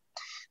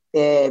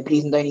bit,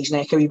 breathing down his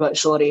neck a wee bit,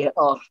 sorry,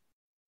 or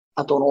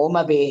I don't know,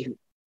 maybe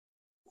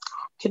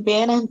could be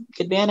anything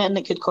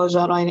that could cause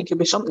that, Ryan. It could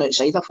be something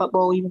outside of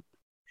football even.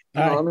 You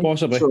know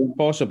what I mean?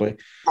 Possibly.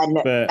 And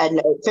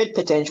it could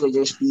potentially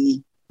just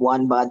be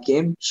one bad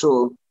game.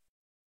 So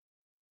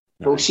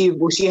we'll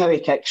see how he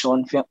kicks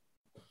on for it.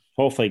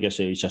 Hopefully he gets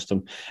out of his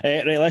system.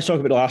 Right, let's talk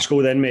about the last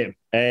goal then, mate.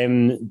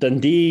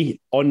 Dundee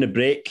on the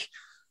break.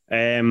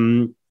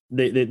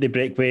 They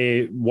break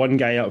with one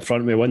guy up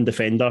front with one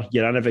defender.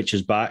 Juranovic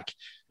is back,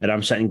 and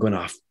I'm sitting going,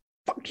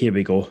 fuck, here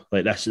we go.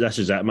 Like this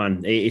is it,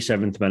 man.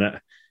 87th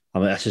minute.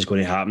 I'm like, this is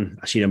going to happen.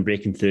 I see him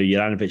breaking through.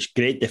 Juranovic,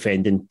 great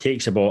defending,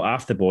 takes the ball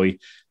off the boy,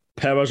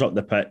 powers up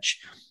the pitch,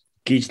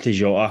 gives to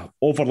Jota,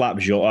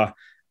 overlaps Jota,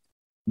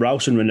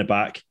 Ralston round the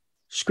back,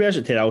 squares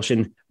it to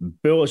Ralston,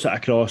 bullets it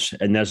across,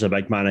 and there's the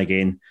big man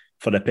again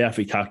for the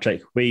perfect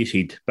hat-trick. Where you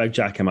see Big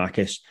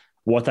Giakoumakis.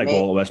 What a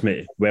goal it was,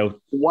 mate. Well,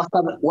 what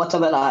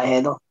about that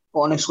header,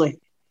 honestly?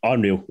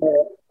 Unreal.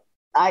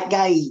 That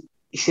guy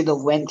should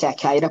have went to a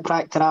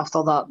chiropractor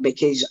after that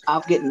because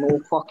I've got no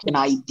fucking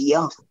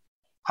idea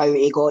how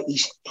he got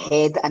his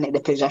head into the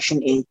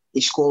position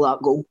to score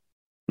that goal.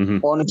 Mm-hmm.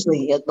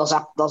 Honestly,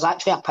 there's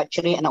actually a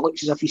picture of it and it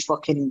looks as if he's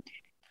fucking...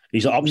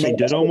 He's upside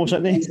down almost,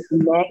 isn't he? His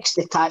neck's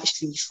attached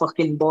to his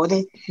fucking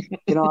body.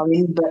 You know what I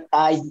mean? But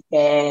I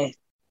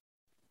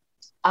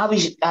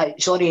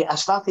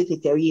started to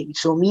tell you.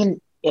 So me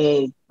and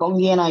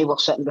Bungie and I were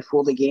sitting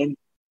before the game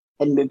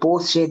and we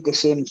both said the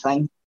same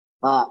thing.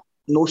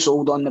 No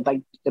sold on the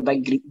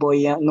big Greek boy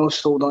yet. No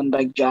sold on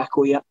Big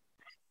Jacko yet.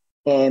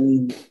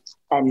 And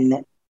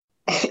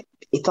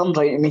he turned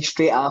right to me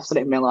straight after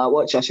it and went like,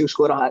 watch this, he'll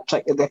score a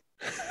hat-trick today.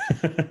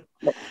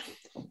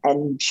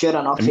 And sure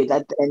enough, he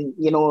did. And,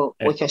 you know,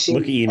 like I said...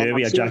 Look at you now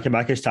with your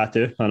Giakoumakis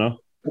tattoo, I know.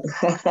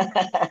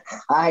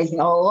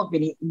 I've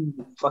been eating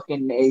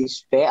fucking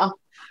his feta.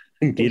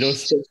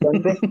 Gyros.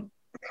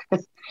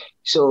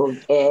 So,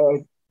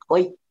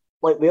 like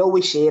we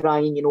always say,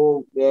 Ryan, you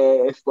know,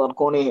 if we're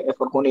going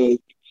to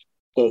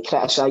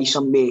criticise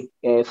somebody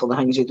for the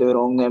things they do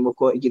wrong, then we've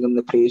got to give them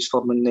the praise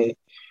for when they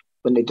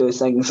do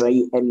things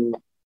right. And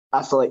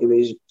I thought he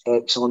was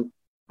excellent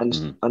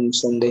on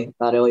Sunday.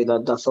 I really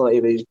did. I thought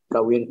he was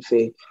brilliant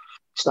from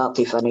start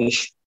to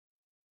finish.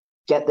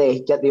 Get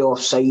the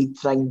offside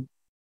thing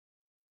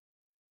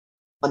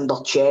under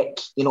check,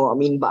 you know what I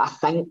mean? But I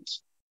think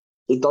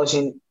he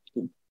doesn't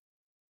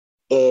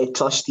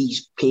trust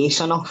his pace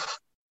enough,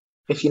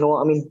 if you know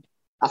what I mean.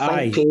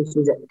 I think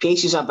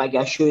pace is a big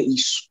issue.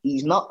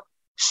 He's not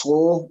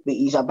slow, but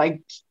he's a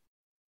big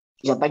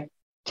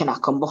kind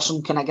of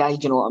cumbersome kind of guy,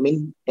 do you know what I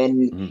mean?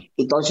 And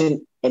he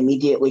doesn't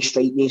immediately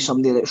strike me as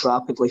somebody that's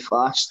rapidly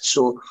fast.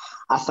 So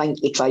I think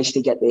he tries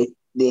to get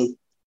the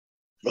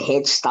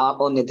head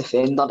start on the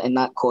defender, and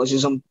that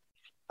causes him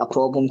a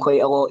problem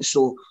quite a lot.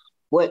 So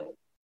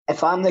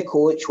if I'm the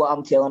coach, what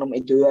I'm telling him to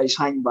do is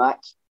hang back,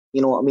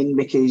 you know what I mean?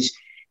 Because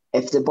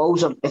if the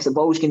ball's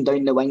going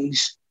down the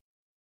wings,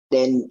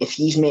 then if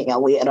he's making a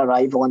later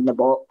arrival in the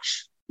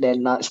box,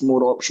 then that's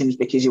more options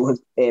because he'll have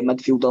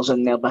midfielders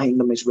in there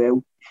behind him as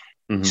well.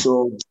 Mm-hmm.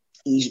 So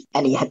he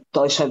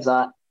does have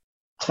that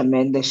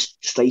tremendous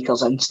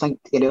striker's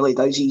instinct. He really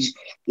does.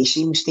 He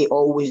seems to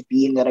always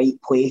be in the right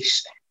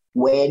place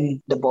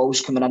when the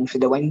ball's coming in for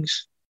the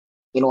wings.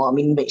 You know what I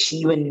mean? But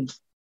see, when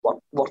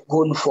we're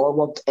going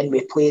forward and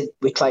we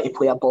try to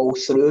play a ball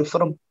through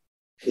for him,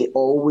 it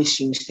always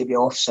seems to be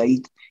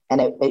offside.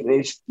 And it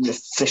was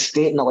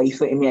frustrating the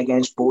life out of me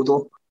against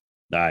Bodo.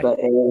 Aye. But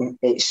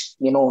it's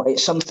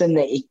something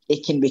that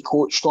he can be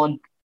coached on,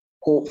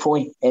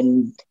 hopefully.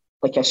 And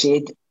like I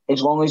said,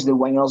 as long as the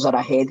wingers are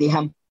ahead of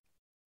him,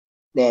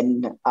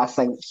 then I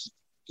think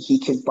he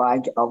could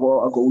bag a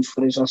lot of goals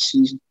for us this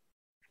season.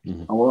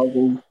 Mm-hmm. A lot of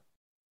goals.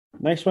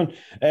 Nice one.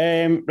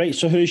 Right,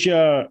 so who's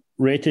your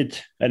rated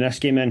in this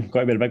game then? Got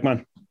to be the big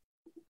man.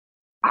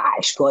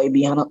 It's got to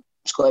be in it.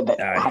 It's got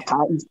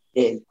to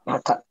be.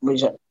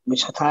 Was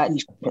was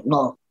Hatate,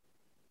 no,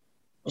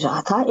 was it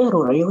Hatate or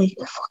O'Reilly?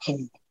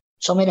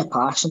 Some of the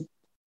passing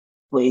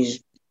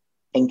was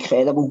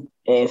incredible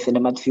for the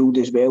midfield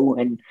as well.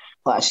 And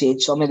like I said,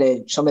 some of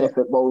the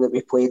football that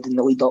we played in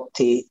the lead up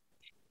to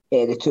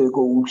the 2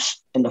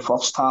 goals in the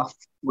first half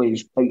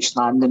was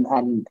outstanding,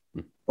 and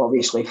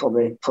obviously for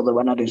the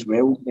winner as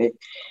well.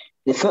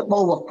 The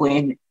football we're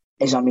playing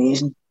is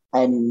amazing,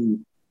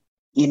 and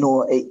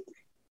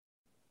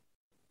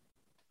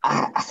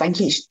I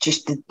think it's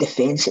just the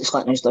defence that's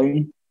letting us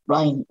down,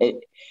 Ryan.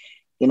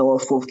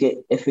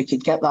 If we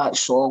could get that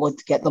solid,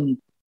 get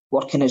them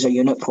working as a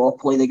unit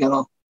properly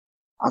together,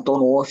 I don't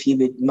know if you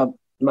would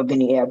maybe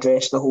need to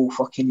address the whole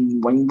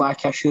fucking wing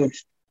back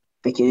issues,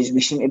 because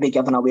we seem to be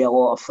giving away a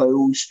lot of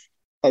fouls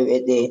out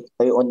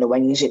on the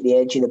wings at the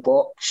edge of the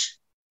box.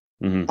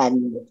 Mm-hmm.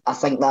 And I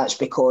think that's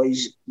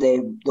because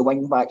the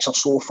wing backs are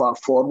so far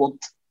forward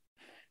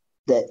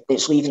that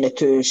it's leaving the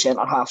 2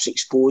 centre halves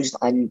exposed,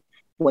 and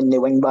when the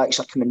wing backs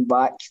are coming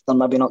back, they're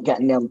maybe not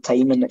getting there in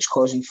time, and it's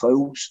causing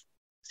fouls.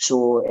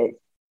 So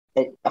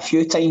a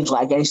few times,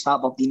 like against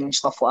Aberdeen and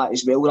stuff like that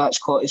as well, that's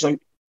caught us out.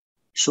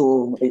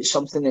 So it's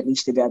something that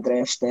needs to be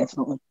addressed,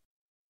 definitely.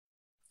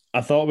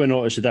 I thought we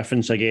noticed a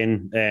difference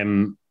again,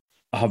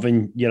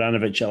 having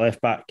Juranovic at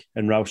left back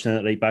and Ralston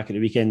at right back at the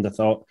weekend. I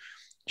thought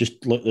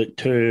just looked like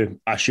 2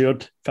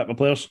 assured football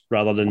players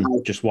rather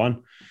than just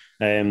one.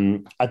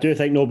 I do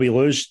think we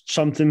lose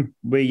something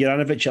with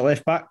Juranovic at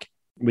left back.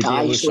 We do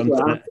lose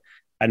something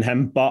in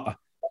him, but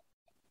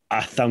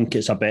I think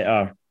it's a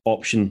better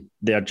option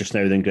there just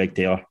now than Greg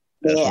Taylor.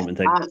 Yeah,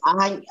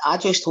 I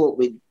just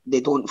hope they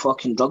don't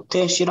fucking drug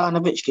test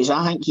Juranovic, because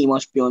I think he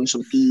must be on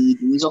some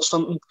PEDs or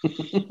something.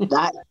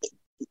 That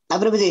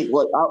everybody,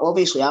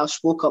 obviously I've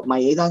spoke up my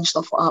head and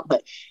stuff like that,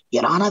 but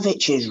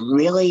Juranovic is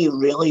really,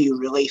 really,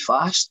 really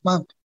fast,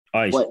 man.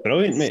 Oh, he's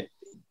brilliant, mate.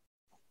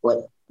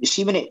 You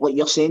see what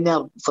you're saying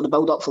there for the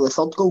build up for the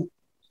 3rd goal?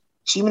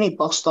 See when he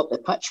burst up the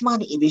pitch, man,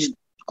 he was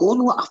going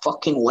like a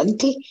fucking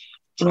linty. Do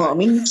you know what I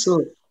mean?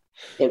 So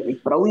it was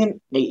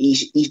brilliant.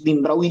 He's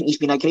been brilliant. He's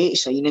been a great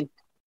signing,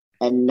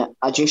 and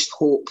I just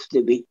hope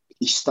that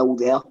he's still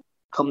there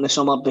come the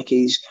summer,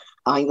 because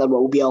I think there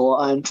will be a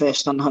lot of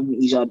interest in him.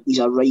 He's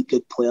a right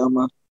good player,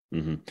 man.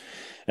 Mm-hmm.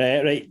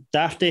 Right,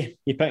 Dafty,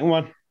 you picking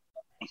one?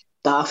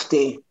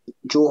 Dafty,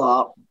 Joe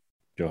Hart.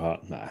 Joe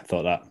Hart. Nah, I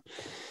thought that.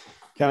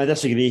 Can I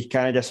disagree?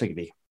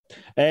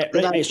 Right,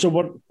 mate, so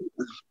we're...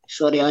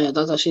 Sorry, I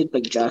said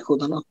Big Jacko,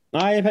 didn't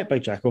I? You picked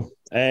Big Jacko.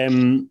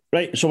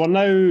 Right, so we're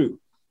now,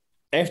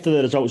 after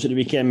the results of the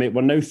weekend, mate,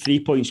 we're now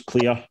 3 points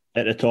clear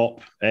at the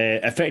top.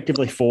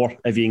 Effectively 4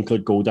 if you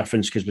include goal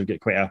difference, because we've got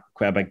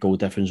quite a big goal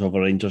difference over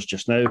Rangers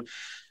just now.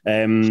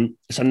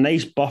 It's a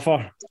nice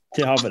buffer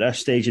to have at this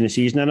stage in the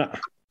season, isn't it?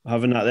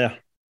 Having that there.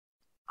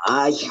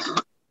 Aye.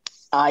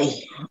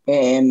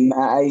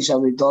 It is. I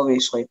would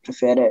obviously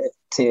prefer it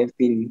to have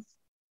been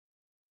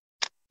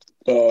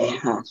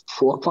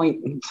 4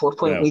 point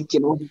lead,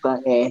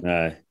 but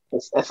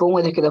if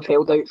only they could have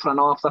held out for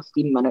another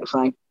 15 minutes,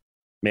 right?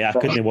 Mate, I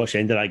couldn't watch the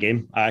end of that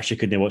game. I actually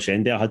couldn't watch the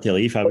end of it. I had to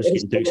leave. I was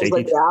getting too excited.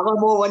 Like the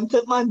Alamo, wasn't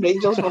it, man?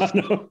 Rangers were...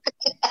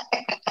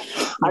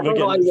 I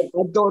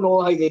don't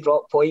know how they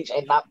drop points,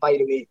 and that, by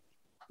the way,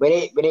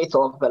 we need to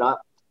talk about that.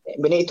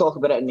 We need to talk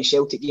about it in the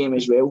Celtic game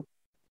as well.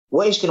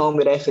 What is going on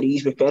with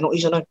referees with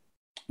penalties in it?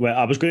 Well,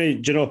 I was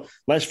going to,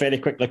 let's very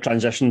quickly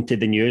transition to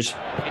the news.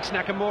 It's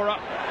Nakamura.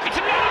 It's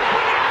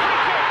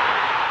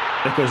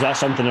because that's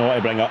something I want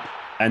to bring up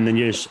in the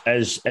news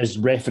is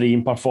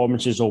refereeing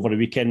performances over the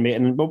weekend, mate,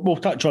 and we'll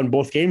touch on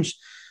both games.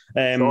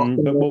 But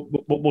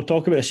we'll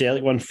talk about the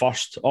Celtic one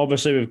first.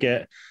 Obviously, we've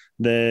got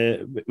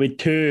with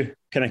 2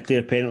 kind of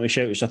clear penalty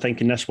shouts. I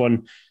think in this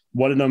one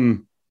of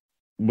them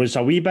was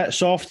a wee bit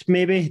soft,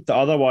 maybe. The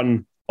other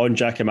one on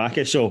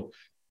Giakoumakis. So,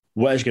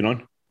 what is going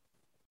on?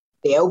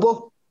 The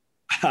elbow.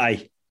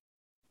 Aye,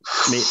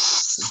 mate.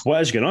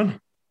 What is going on?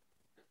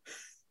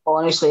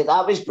 Honestly,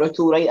 that was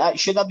brutal, right? That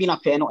should have been a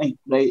penalty,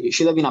 right? It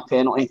should have been a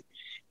penalty.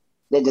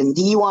 The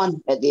Dundee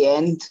one at the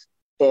end,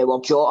 where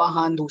Jota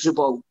handles the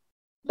ball,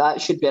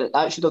 that should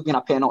have been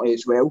a penalty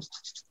as well,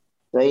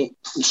 right?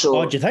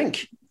 So, do you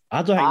think?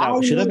 I don't think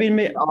that should have been,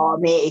 mate. Oh,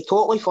 mate, he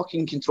totally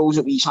fucking controls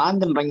it with his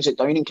hand and brings it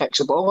down and kicks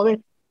the ball away.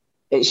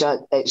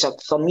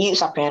 For me,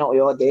 it's a penalty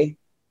all day,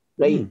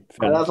 right?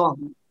 However,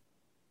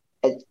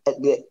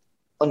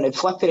 on the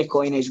flip of the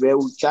coin as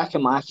well,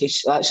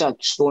 Giakoumakis, that's a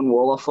stone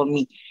waller for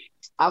me.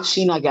 I've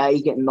seen a guy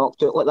getting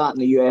knocked out like that in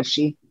the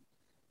UFC.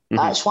 Mm-hmm.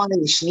 That's one of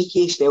the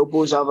sneakiest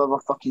elbows I've ever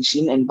fucking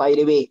seen. And by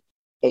the way,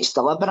 it's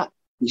deliberate.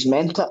 He's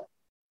meant it.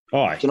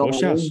 Oh, do you know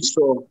what I mean?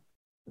 So,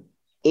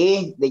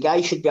 the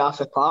guy should be off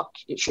the park.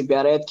 It should be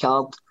a red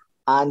card,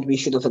 and we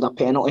should have had a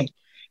penalty.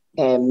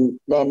 Then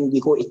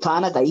you go to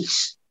Tana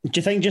Dice. Do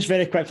you think, just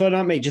very quickly on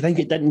that, mate, do you think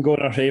it didn't go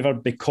in our favour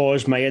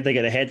because Maeda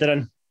got the header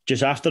in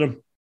just after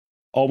him?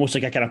 Almost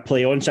like a kind of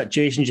play-on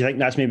situation. Do you think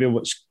that's maybe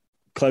what's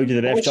clouded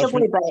the ref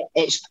judgment?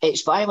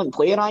 It's violent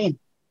play, Ryan.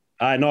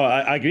 No,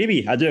 I agree with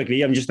you. I do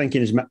agree. I'm just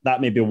thinking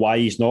that may be why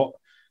he's not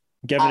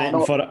giving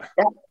it for it.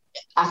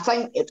 I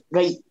think it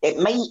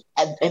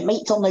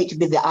might turn out to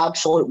be the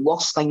absolute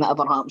worst thing that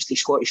ever happens to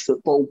Scottish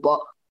football, but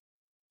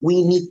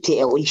we need to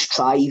at least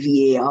try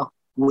VAR.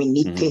 We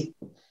need to,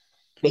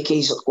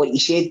 because like you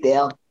said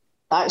there,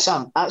 that's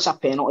a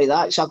penalty,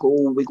 that's a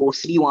goal. We go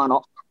 3-1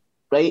 up,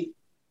 right?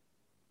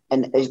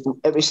 And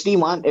it was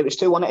 3-1. It was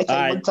 2-1 at a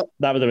time, wasn't it?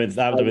 That would have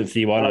been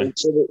 3-1. Right.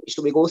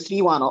 So we go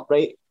 3-1 up,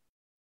 right?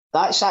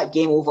 That's that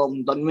game over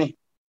and done with.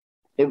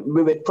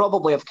 We would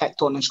probably have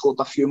kicked on and scored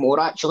a few more,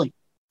 actually.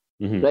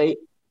 Right?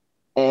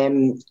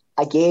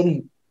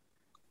 Again,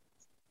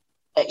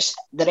 it's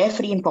the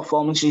refereeing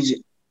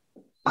performances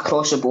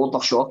across the board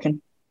are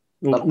shocking.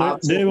 Well, now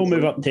we'll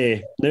move up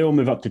to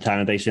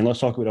Tannadice, and let's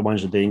talk about the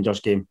ones of the Rangers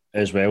game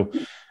as well.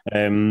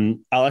 I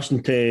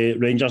listened to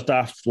Rangers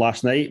Daft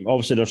last night.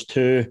 Obviously, there's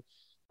two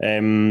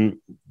kind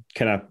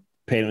of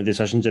penalty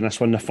decisions in this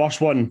one. The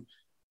first one,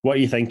 what are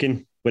you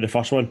thinking with the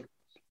first one?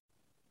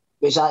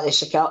 Was that the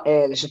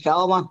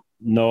Sakala one?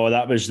 No,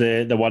 that was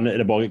the one that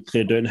the ball got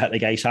cleared out and hit the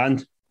guy's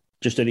hand,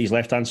 just on his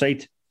left-hand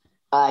side.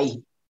 Aye.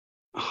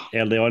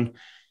 Early on.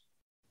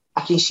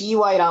 I can see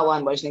why that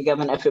one wasn't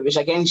given. If it was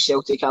against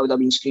Celtic, I would have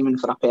been screaming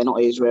for a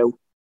penalty as well.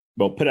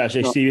 Well, put it as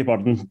no. Stevie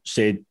Burden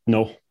said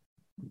no.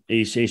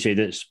 He said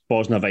it's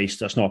Bosnia Vice,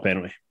 that's not a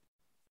penalty.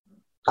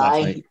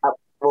 Aye.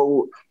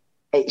 Well,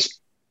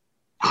 it's...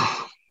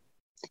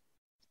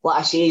 What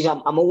I say is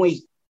I'm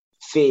only...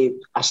 For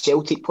a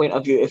Celtic point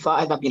of view, if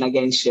that had been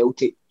against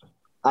Celtic,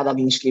 I'd have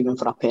been screaming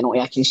for a penalty.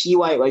 I can see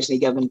why it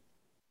wasn't given,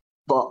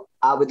 but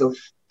I would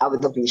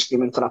have been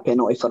screaming for a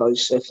penalty for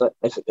us if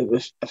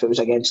it was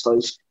against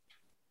us.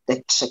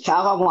 The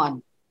Sakala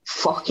one,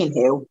 fucking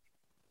hell.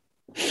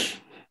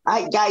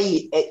 That guy,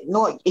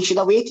 he should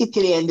have waited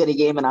till the end of the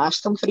game and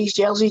asked him for his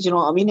jersey. Do you know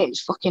what I mean?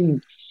 It's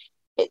fucking.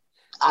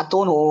 I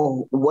don't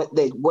know what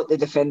the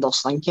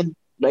defender's thinking,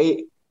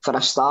 right? For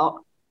a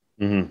start,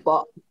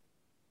 but.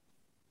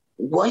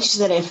 What's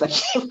the referee?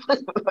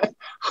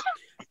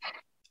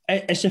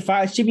 It's the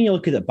fact, see when you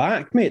look at it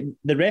back, mate,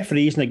 the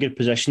referee's in a good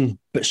position,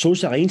 but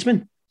so's the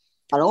linesman.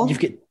 I know. You've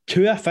got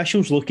two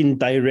officials looking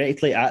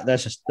directly at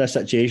this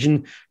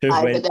situation.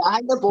 I think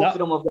the both of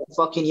them have got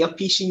fucking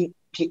earpiece in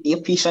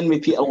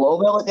with Peter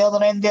Lawwell at the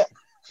other end of it.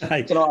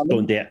 Do you know what I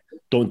mean?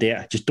 Don't do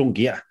it. Just don't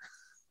get it.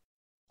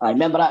 I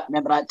remember that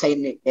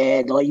time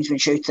the linesman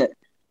shouted,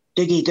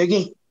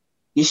 Dougie,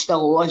 you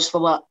still owe us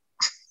for that.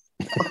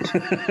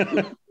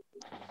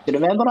 Do you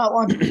remember that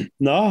one?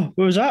 No,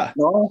 what was that?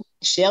 No,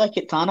 Celtic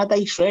at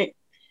Tannadice, right?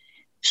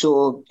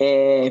 So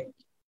the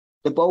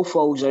ball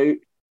falls out.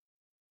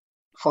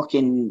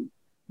 Fucking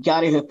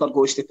Gary Hooper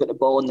goes to put the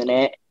ball in the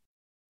net,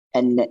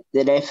 and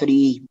the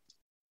referee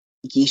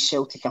gives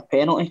Celtic a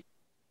penalty.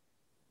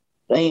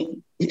 Right?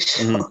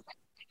 So,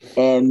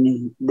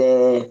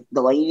 the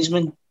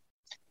linesman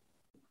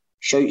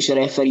shouts the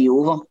referee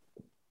over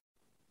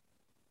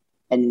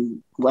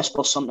and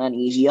whispers something in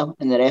his ear,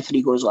 and the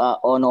referee goes like,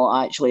 "Oh no,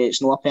 actually,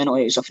 it's not a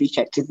penalty; it's a free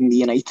kick to the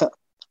United."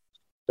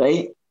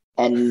 Right?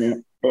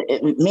 And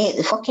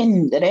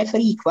the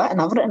referee quit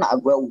and everything.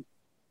 Well,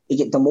 he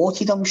get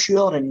demoted, I'm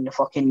sure, and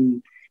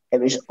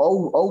it was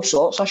all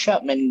sorts of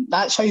shit. And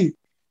that's how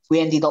we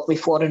ended up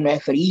with foreign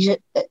referees.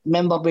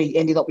 Remember, we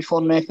ended up with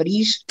foreign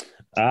referees.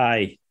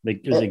 Aye, was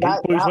it good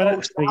boys with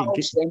it? That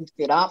all stemmed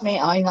for that, mate.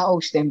 Aye, that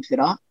all stemmed for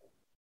that.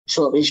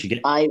 So it was.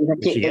 Get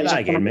that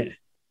again, mate.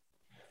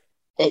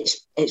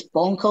 It's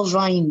bonkers,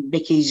 Ryan,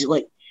 because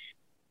like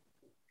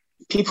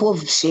people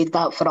have said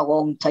that for a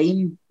long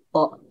time,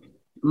 but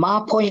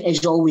my point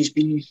has always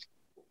been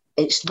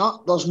there's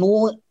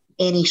no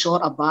any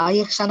sort of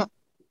bias in it.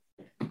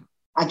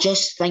 I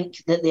just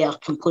think that they are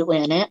completely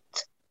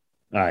inept.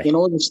 Aye. You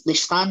know, the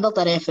standard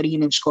of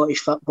refereeing in Scottish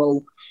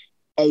football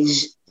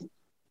it's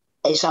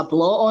a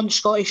blot on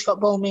Scottish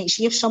football, mate.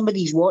 See if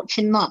somebody's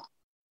watching that,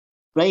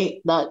 right?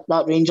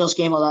 That Rangers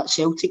game or that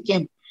Celtic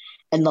game,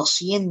 and they're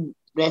seeing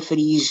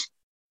referees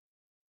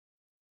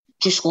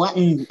just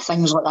letting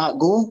things like that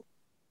go.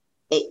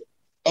 It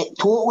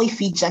totally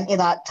feeds into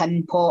that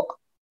tin pot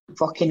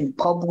fucking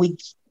pub league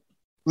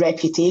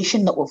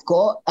reputation that we've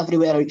got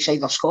everywhere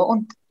outside of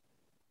Scotland.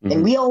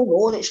 And we all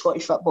know that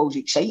Scottish football's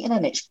exciting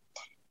and it's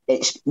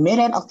more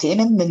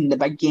entertaining than the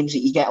big games that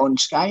you get on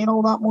Sky and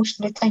all that most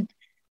of the time.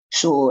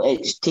 So I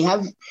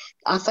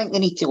think they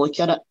need to look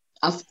at it.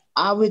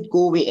 I would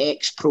go with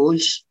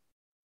ex-pros,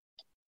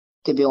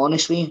 to be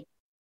honest with you.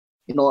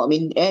 You know what I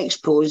mean?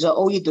 Ex-pros,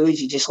 all you do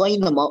is you just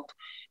line them up.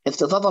 If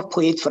they've ever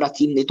played for a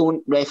team, they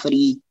don't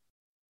referee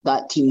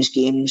that team's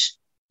games.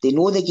 They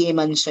know the game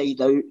inside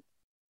out.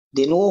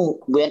 They know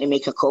where to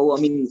make a call.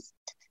 I mean,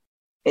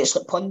 it's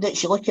like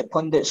pundits. You look at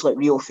pundits like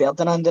Rio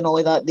Ferdinand and all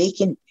of that. They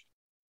can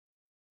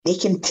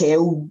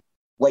tell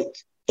like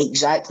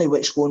exactly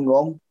what's going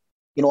wrong.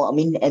 You know what I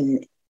mean?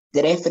 And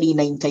the referee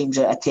 9 times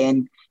out of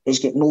 10 has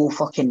got no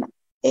fucking.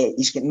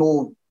 He's got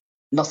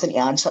nothing to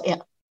answer to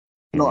it.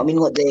 You know what I mean?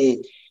 Like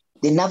they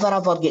never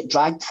ever get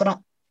dragged for it,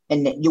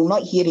 and you'll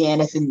not hear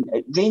anything.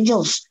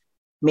 Rangers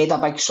made a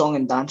big song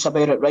and dance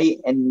about it, right?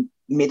 And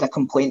made a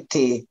complaint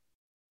to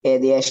the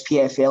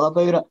SPFL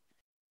about it.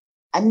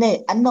 In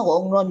the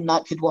long run,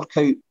 that could work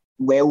out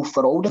well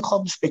for all the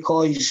clubs,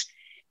 because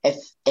if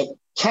it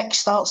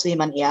kickstarts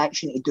them into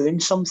action to doing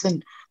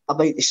something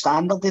about the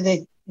standard of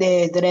the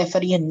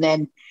refereeing,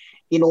 then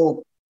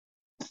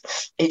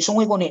it's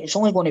only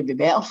going to be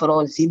better for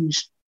all the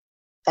teams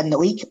in the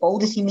league, all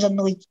the teams in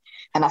the league.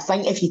 And I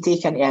think if you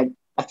take into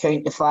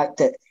account the fact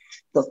that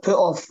they've put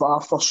off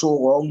VAR for so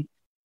long,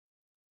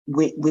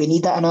 we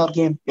need it in our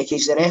game,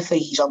 because the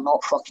referees are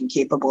not fucking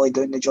capable of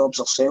doing the jobs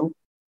themselves.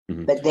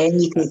 Mm-hmm. But then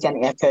you take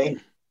into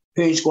account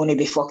who's going to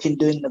be fucking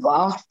doing the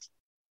VAR.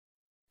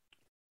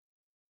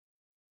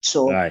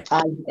 So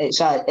it's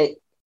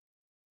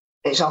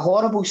a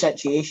horrible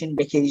situation,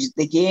 because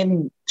the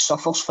game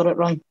suffers for it,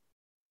 right?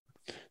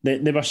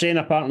 They were saying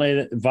apparently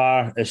that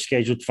VAR is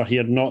scheduled for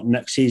here not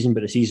next season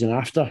but the season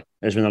after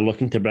is when they're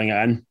looking to bring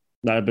it in.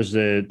 That was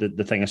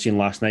the thing I seen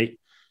last night.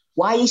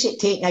 Why is it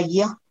taking a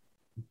year?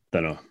 I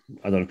don't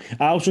know.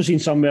 I also seen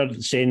somewhere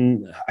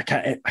saying, I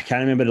can't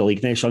remember the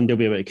league now, somebody will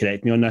be able to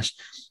correct me on this.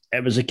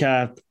 It was like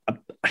a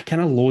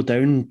kind of low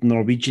down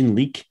Norwegian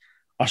league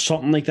or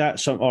something like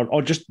that,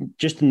 or just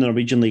the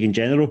Norwegian league in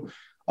general,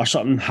 or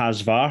something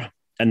has VAR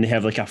and they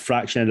have like a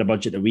fraction of the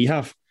budget that we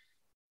have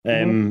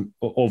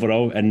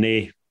overall, and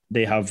they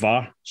have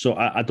VAR. So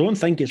I don't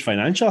think it's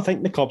financial. I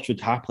think the clubs would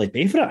happily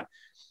pay for it.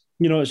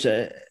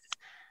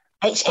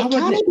 It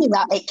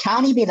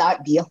can't be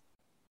that dear.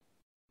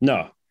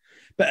 No.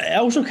 But it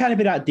also can't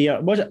be that dear.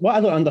 What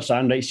I don't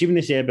understand, right? See, when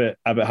they say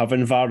about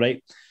having VAR,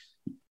 right?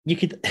 You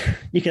could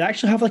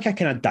actually have like a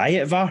kind of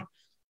diet VAR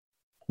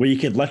where you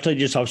could literally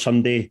just have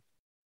somebody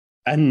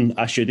in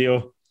a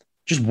studio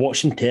just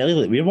watching telly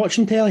like we're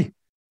watching telly.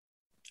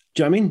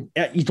 Do you know what I mean?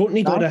 You don't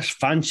need all this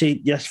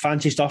fancy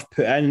stuff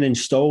put in and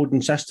installed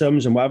and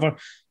systems and whatever.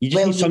 You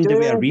just need somebody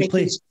with a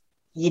replay.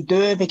 You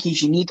do,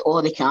 because you need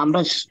all the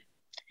cameras.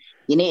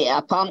 You need,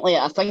 apparently,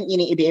 I think you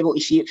need to be able to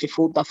see it from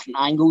 4 different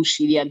angles,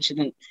 see the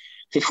incident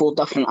from 4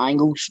 different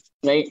angles,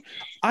 right?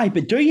 Aye,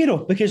 but do you know?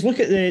 Because look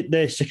at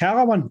the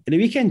Sakala one in the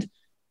weekend.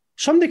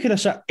 Somebody could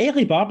have sat,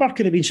 Ellie Barber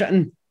could have been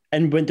sitting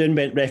and went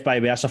ref by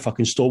versa,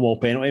 fucking Stonewall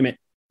penalty, mate.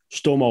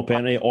 Stonewall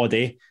penalty all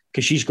day,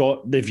 because she's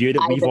got the view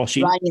that we've all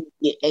seen. Ryan,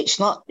 it's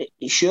not,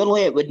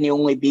 surely it wouldn't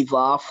only be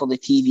VAR for the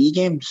TV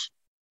games.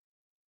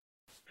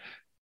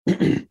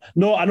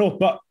 No, I know,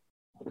 but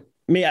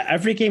mate,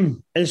 every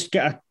game has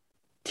got a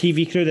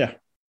TV crew there.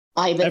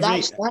 Aye, but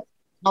that's what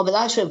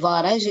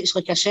VAR is. It's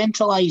like a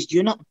centralised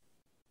unit.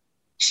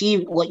 See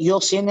what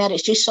you're saying there?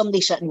 It's just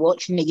somebody sitting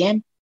watching the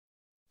game.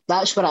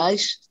 That's what it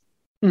is.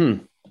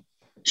 Mm.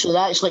 So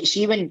that's like,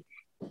 see when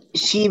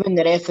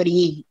the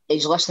referee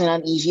is listening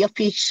into his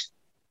earpiece,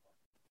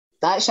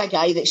 that's a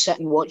guy that's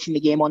sitting watching the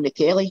game on the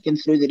telly, going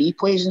through the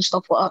replays and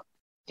stuff like that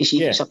to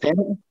see if it's a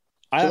penalty.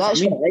 So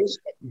that's what it is.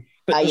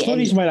 But there's no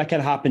reason why that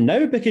can happen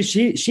now, because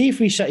see if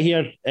we sit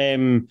here,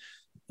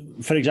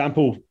 for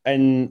example,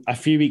 in a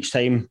few weeks'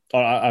 time,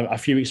 or a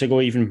few weeks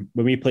ago even,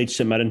 when we played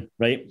St Mirren,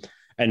 right,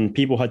 and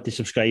people had to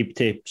subscribe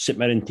to St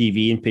Mirren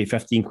TV and pay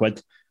 15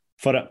 quid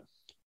for it.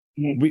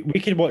 We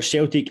could watch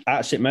Celtic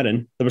at St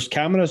Mirren. There was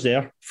cameras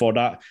there for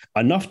that,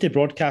 enough to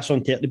broadcast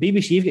on the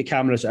BBC. Have got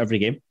cameras at every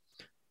game.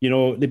 The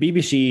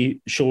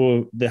BBC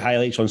show the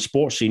highlights on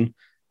Sports Scene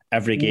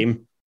every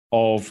game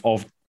of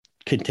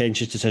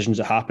contentious decisions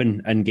that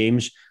happen in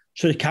games.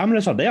 So the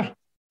cameras are there.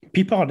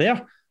 People are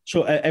there.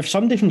 So if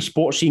somebody from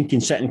Sports Scene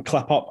can sit and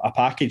clip up a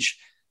package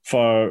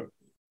for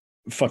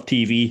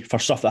TV for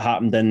stuff that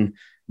happened in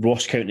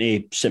Ross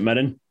County, St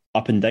Mirren,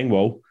 up in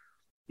Dingwall,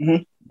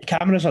 the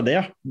cameras are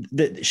there.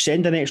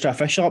 Send an extra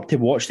official up to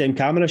watch them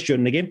cameras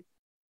during the game.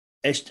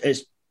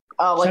 It's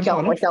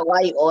like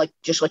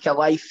a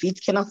live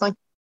feed kind of thing.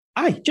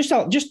 Aye, just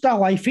a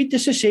live feed.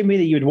 It's the same way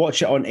that you would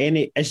watch it on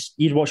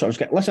you'd watch it on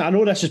Sky. Listen, I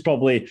know this is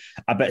probably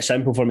a bit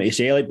simple for me to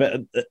say,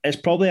 but it's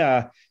probably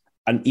an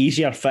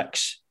easier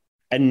fix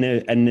in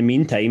the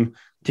meantime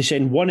to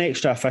send one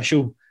extra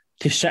official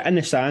to sit in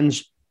the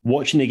stands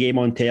watching the game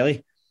on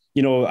telly.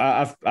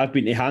 I've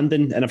been to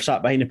Handon and I've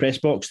sat behind the press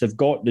box. They've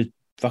got the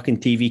fucking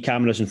TV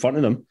cameras in front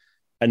of them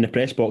in the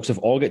press box. They've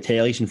all got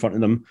tellies in front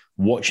of them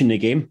watching the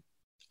game.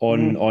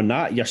 On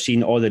that, you're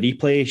seeing all the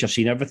replays, you're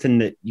seeing everything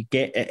that you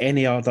get at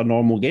any other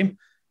normal game.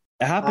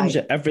 It happens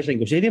at every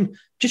single stadium.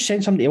 Just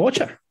send somebody to watch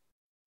it.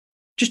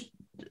 Just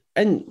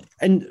and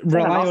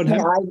rely on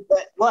him.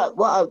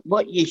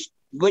 What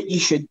you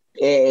should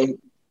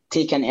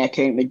take into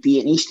account would be,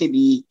 it needs to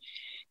be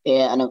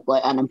an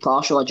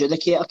impartial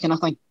adjudicator kind of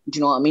thing. Do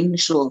you know what I mean?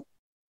 So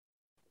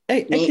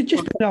it could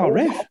just be our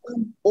ref.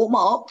 Open it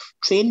up,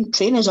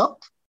 train us up,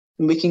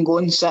 and we can go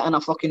and sit in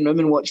a fucking room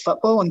and watch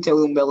football and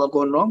tell them where they're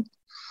going wrong.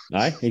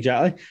 Aye,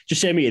 exactly.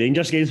 Just send me your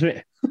Rangers games,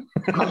 mate.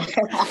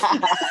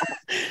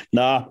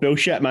 Nah,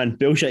 bullshit, man.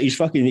 Bullshit. He's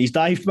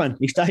dived, man.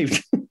 He's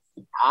dived.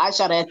 That's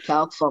a red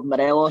card for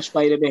Morelos,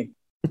 by the way.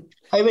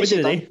 How was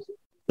it?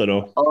 Don't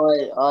know.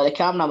 Oh, the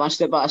camera missed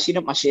it, but I seen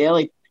it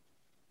myself.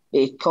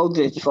 He called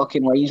the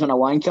fucking linesman a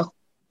wanker.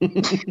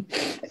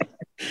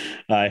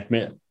 Aye,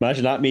 mate.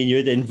 Imagine that, me and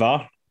you doing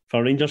VAR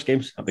for Rangers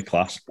games. That'd be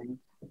class.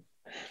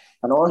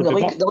 I know, the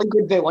league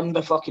would be won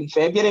by fucking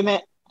February,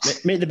 mate.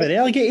 Mate, they'd be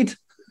relegated.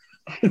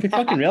 They'd be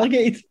fucking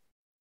relegated.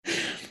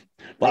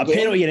 Like a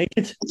penalty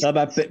United.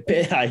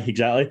 Aye,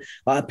 exactly.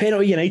 Like a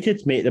penalty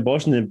United, mate. The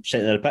boss in the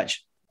centre of the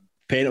pitch.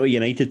 Penalty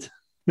United,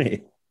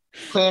 mate.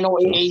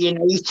 Penalty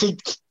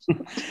United.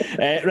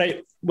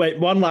 Right. Wait,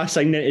 one last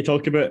thing to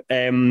talk about,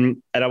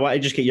 and I want to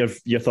just get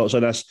your thoughts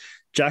on this.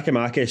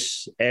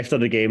 Giakoumakis, after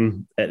the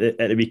game at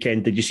the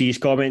weekend, did you see his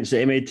comments that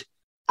he made?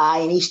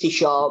 Aye, he needs to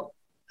shut up.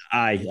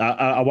 Aye,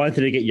 I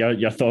wanted to get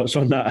your thoughts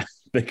on that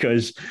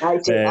because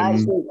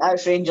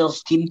that's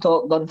Rangers team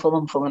talk done for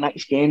them for the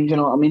next game. Do you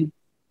know what I mean?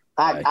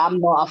 I'm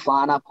not a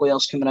fan of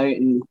players coming out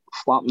and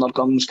flapping their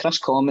gums. Chris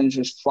Commons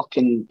was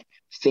fucking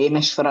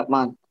famous for it,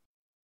 man.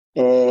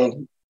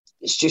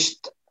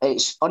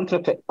 It's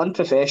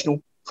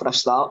unprofessional for a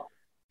start,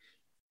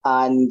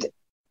 and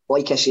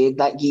like I said,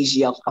 that gives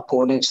your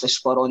opponents the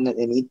spur on that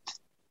they need.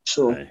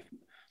 So,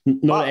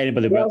 not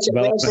anybody. Where's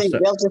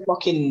the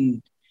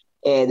fucking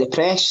the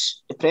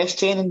press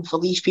training for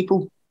these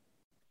people?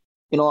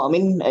 You know what I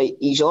mean?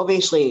 He's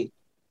obviously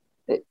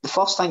the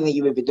first thing that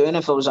you would be doing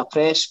if it was a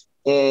press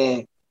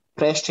trainer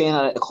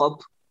at the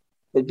club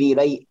would be,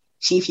 right,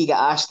 see if you get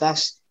asked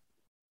this,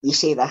 you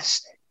say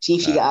this. See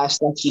if you get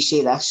asked this, you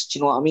say this. Do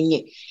you know what I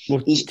mean?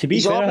 To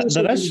be fair,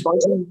 there is.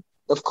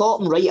 They've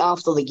caught him right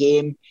after the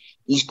game.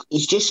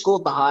 He's just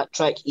scored the hat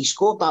trick. He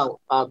scored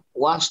that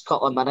last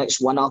couple of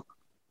minutes winner.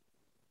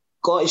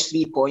 Got his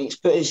 3 points.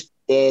 Put his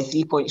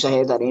 3 points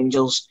ahead of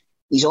Rangers.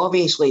 He's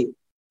obviously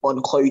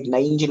on cloud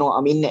nine. Do you know what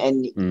I mean?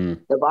 And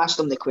they've asked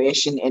him the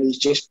question, and he's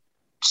just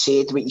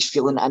said what he's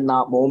feeling in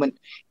that moment.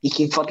 You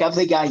can forgive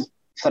the guy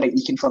for it.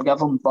 You can forgive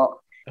him, but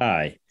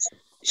aye.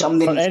 For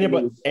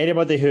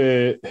anybody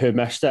who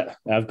missed it,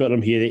 I've got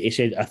him here. He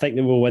said, I think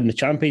they will win the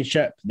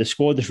championship. The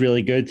squad is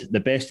really good, the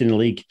best in the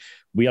league.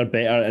 We are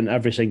better in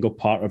every single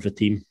part of the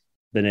team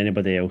than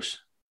anybody else.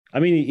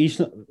 I mean,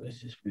 he's not.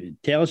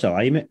 Tell us a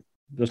lie, mate.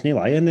 There's no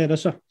lie in there,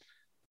 is there?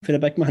 For the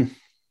big man.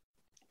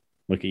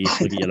 Look at you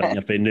writing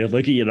your brain there.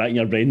 Look at you writing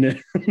your brain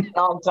there.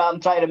 No, I'm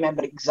trying to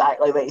remember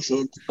exactly what he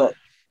said, but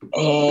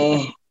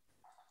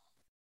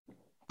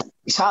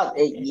it's hard.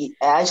 It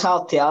is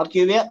hard to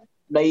argue with it,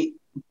 right?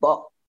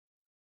 But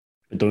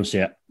don't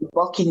say it.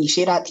 Fucking, you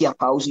say that to your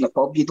pals in the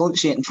pub. You don't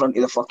say it in front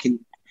of the fucking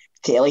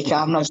telly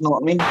cameras. Know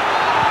what I mean?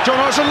 John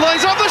Hudson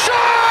lays up the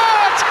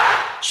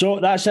shot. So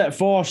that's it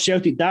for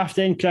Celtic Daft.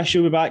 Then Chris,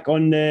 you'll be back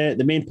on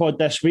the main pod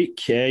this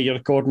week. You're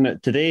recording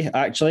it today,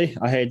 actually,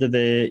 ahead of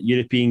the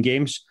European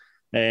Games.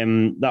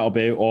 That'll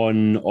be out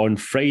on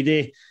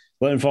Friday.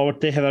 Looking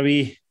forward to have a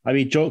wee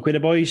joke with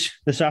the boys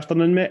this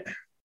afternoon, mate.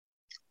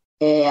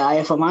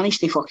 If I manage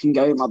to fucking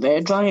get out of my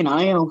bed, Ryan,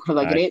 I'll have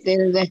a great day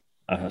today.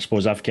 I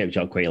suppose I've kept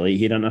you up quite late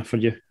here, haven't I, for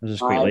you? This is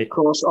quite late. Of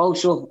course.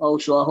 Also,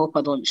 I hope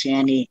I don't say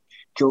any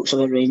jokes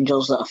about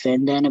Rangers that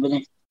offend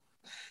anybody.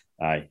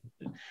 Aye.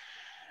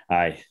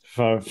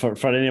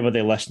 For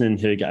anybody listening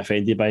who get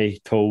offended by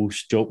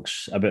Toll's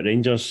jokes about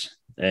Rangers,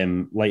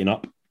 lighten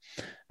up.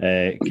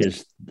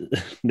 Because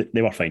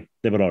they were fine.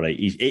 They were all right.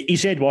 He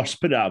said worse,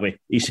 put it that way.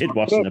 He said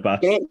worse in the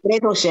past.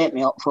 Gredo set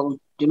me up for him. Do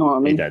you know what I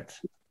mean? He did.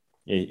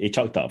 He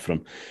chucked that up for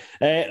him.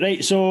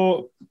 Right,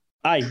 so...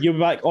 Aye, you'll be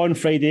back on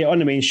Friday on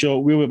the main show.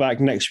 We'll be back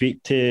next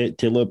week to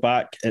look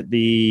back at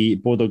the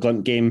Bodo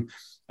Glimt game.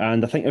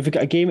 And I think if we've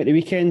got a game at the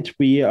weekend,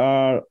 we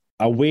are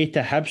away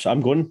to Hibs.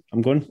 I'm going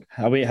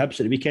away to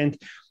Hibs at the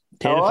weekend.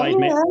 Terrified,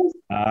 mate.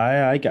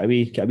 Aye, got a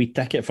wee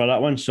ticket for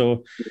that one.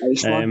 So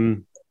nice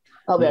one.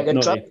 That'll be a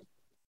good trip.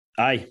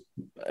 Aye.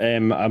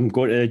 I'm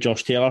going to the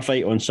Josh Taylor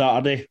fight on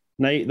Saturday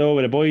night though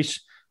with the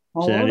boys.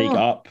 So I need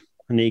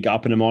to get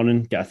up in the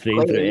morning, get a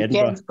train through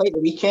Edinburgh. Quite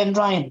the weekend,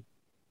 Ryan.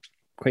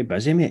 Quite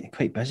busy, mate.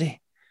 Quite busy.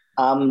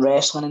 I'm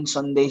wrestling on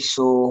Sunday,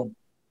 so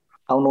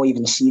I'll not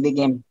even see the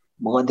game.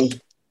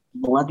 Bloody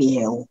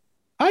hell.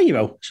 Aye, you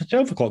will. It's a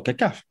 12 o'clock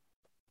kickoff.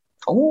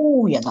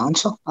 Oh, you're a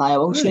dancer. Aye, I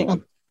will see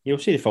it. You'll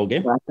see the full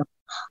game.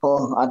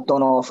 Oh, I don't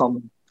know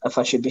if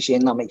I should be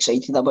saying I'm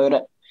excited about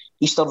it.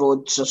 Easter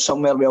Road's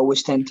somewhere we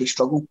always tend to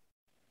struggle.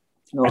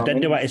 You know I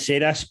didn't want to say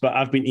this, but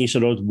I've been to Easter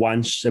Road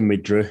once and we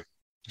drew.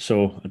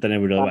 So I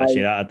didn't really want to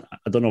say that.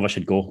 I don't know if I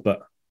should go,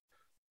 but...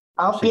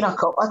 I've been a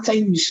couple of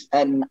times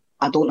and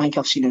I don't think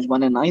I've seen us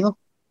winning either.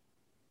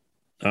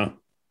 Oh.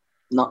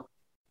 No.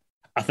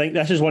 I think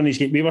this is one of these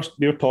games.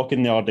 We were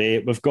talking the other day.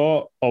 We've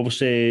got,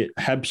 obviously,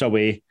 Hibs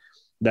away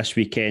this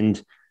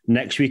weekend.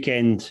 Next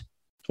weekend,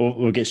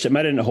 we'll get St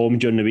Mirren at home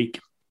during the week,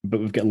 but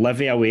we've got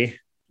Livy away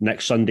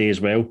next Sunday as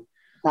well.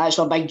 That's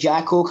where Big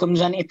Jacko comes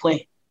into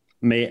play.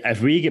 Mate,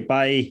 if we get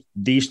by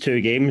these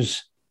two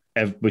games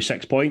with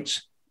 6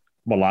 points,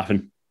 we're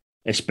laughing.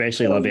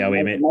 Especially Livy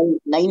away, mate.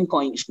 9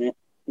 points, mate.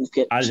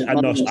 I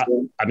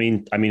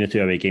mean the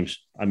two away games.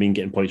 I mean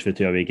getting points for the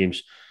two away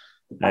games.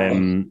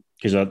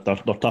 Because they're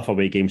tough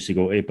away games to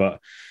go to. But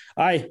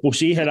aye, we'll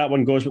see how that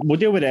one goes. We'll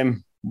deal with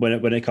them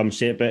when it comes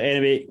to it. But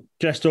anyway,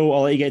 Crystal,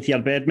 I'll let you get to your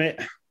bed, mate.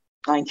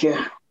 Thank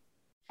you.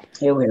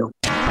 Hail.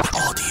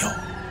 Audio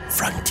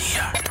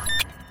Frontier.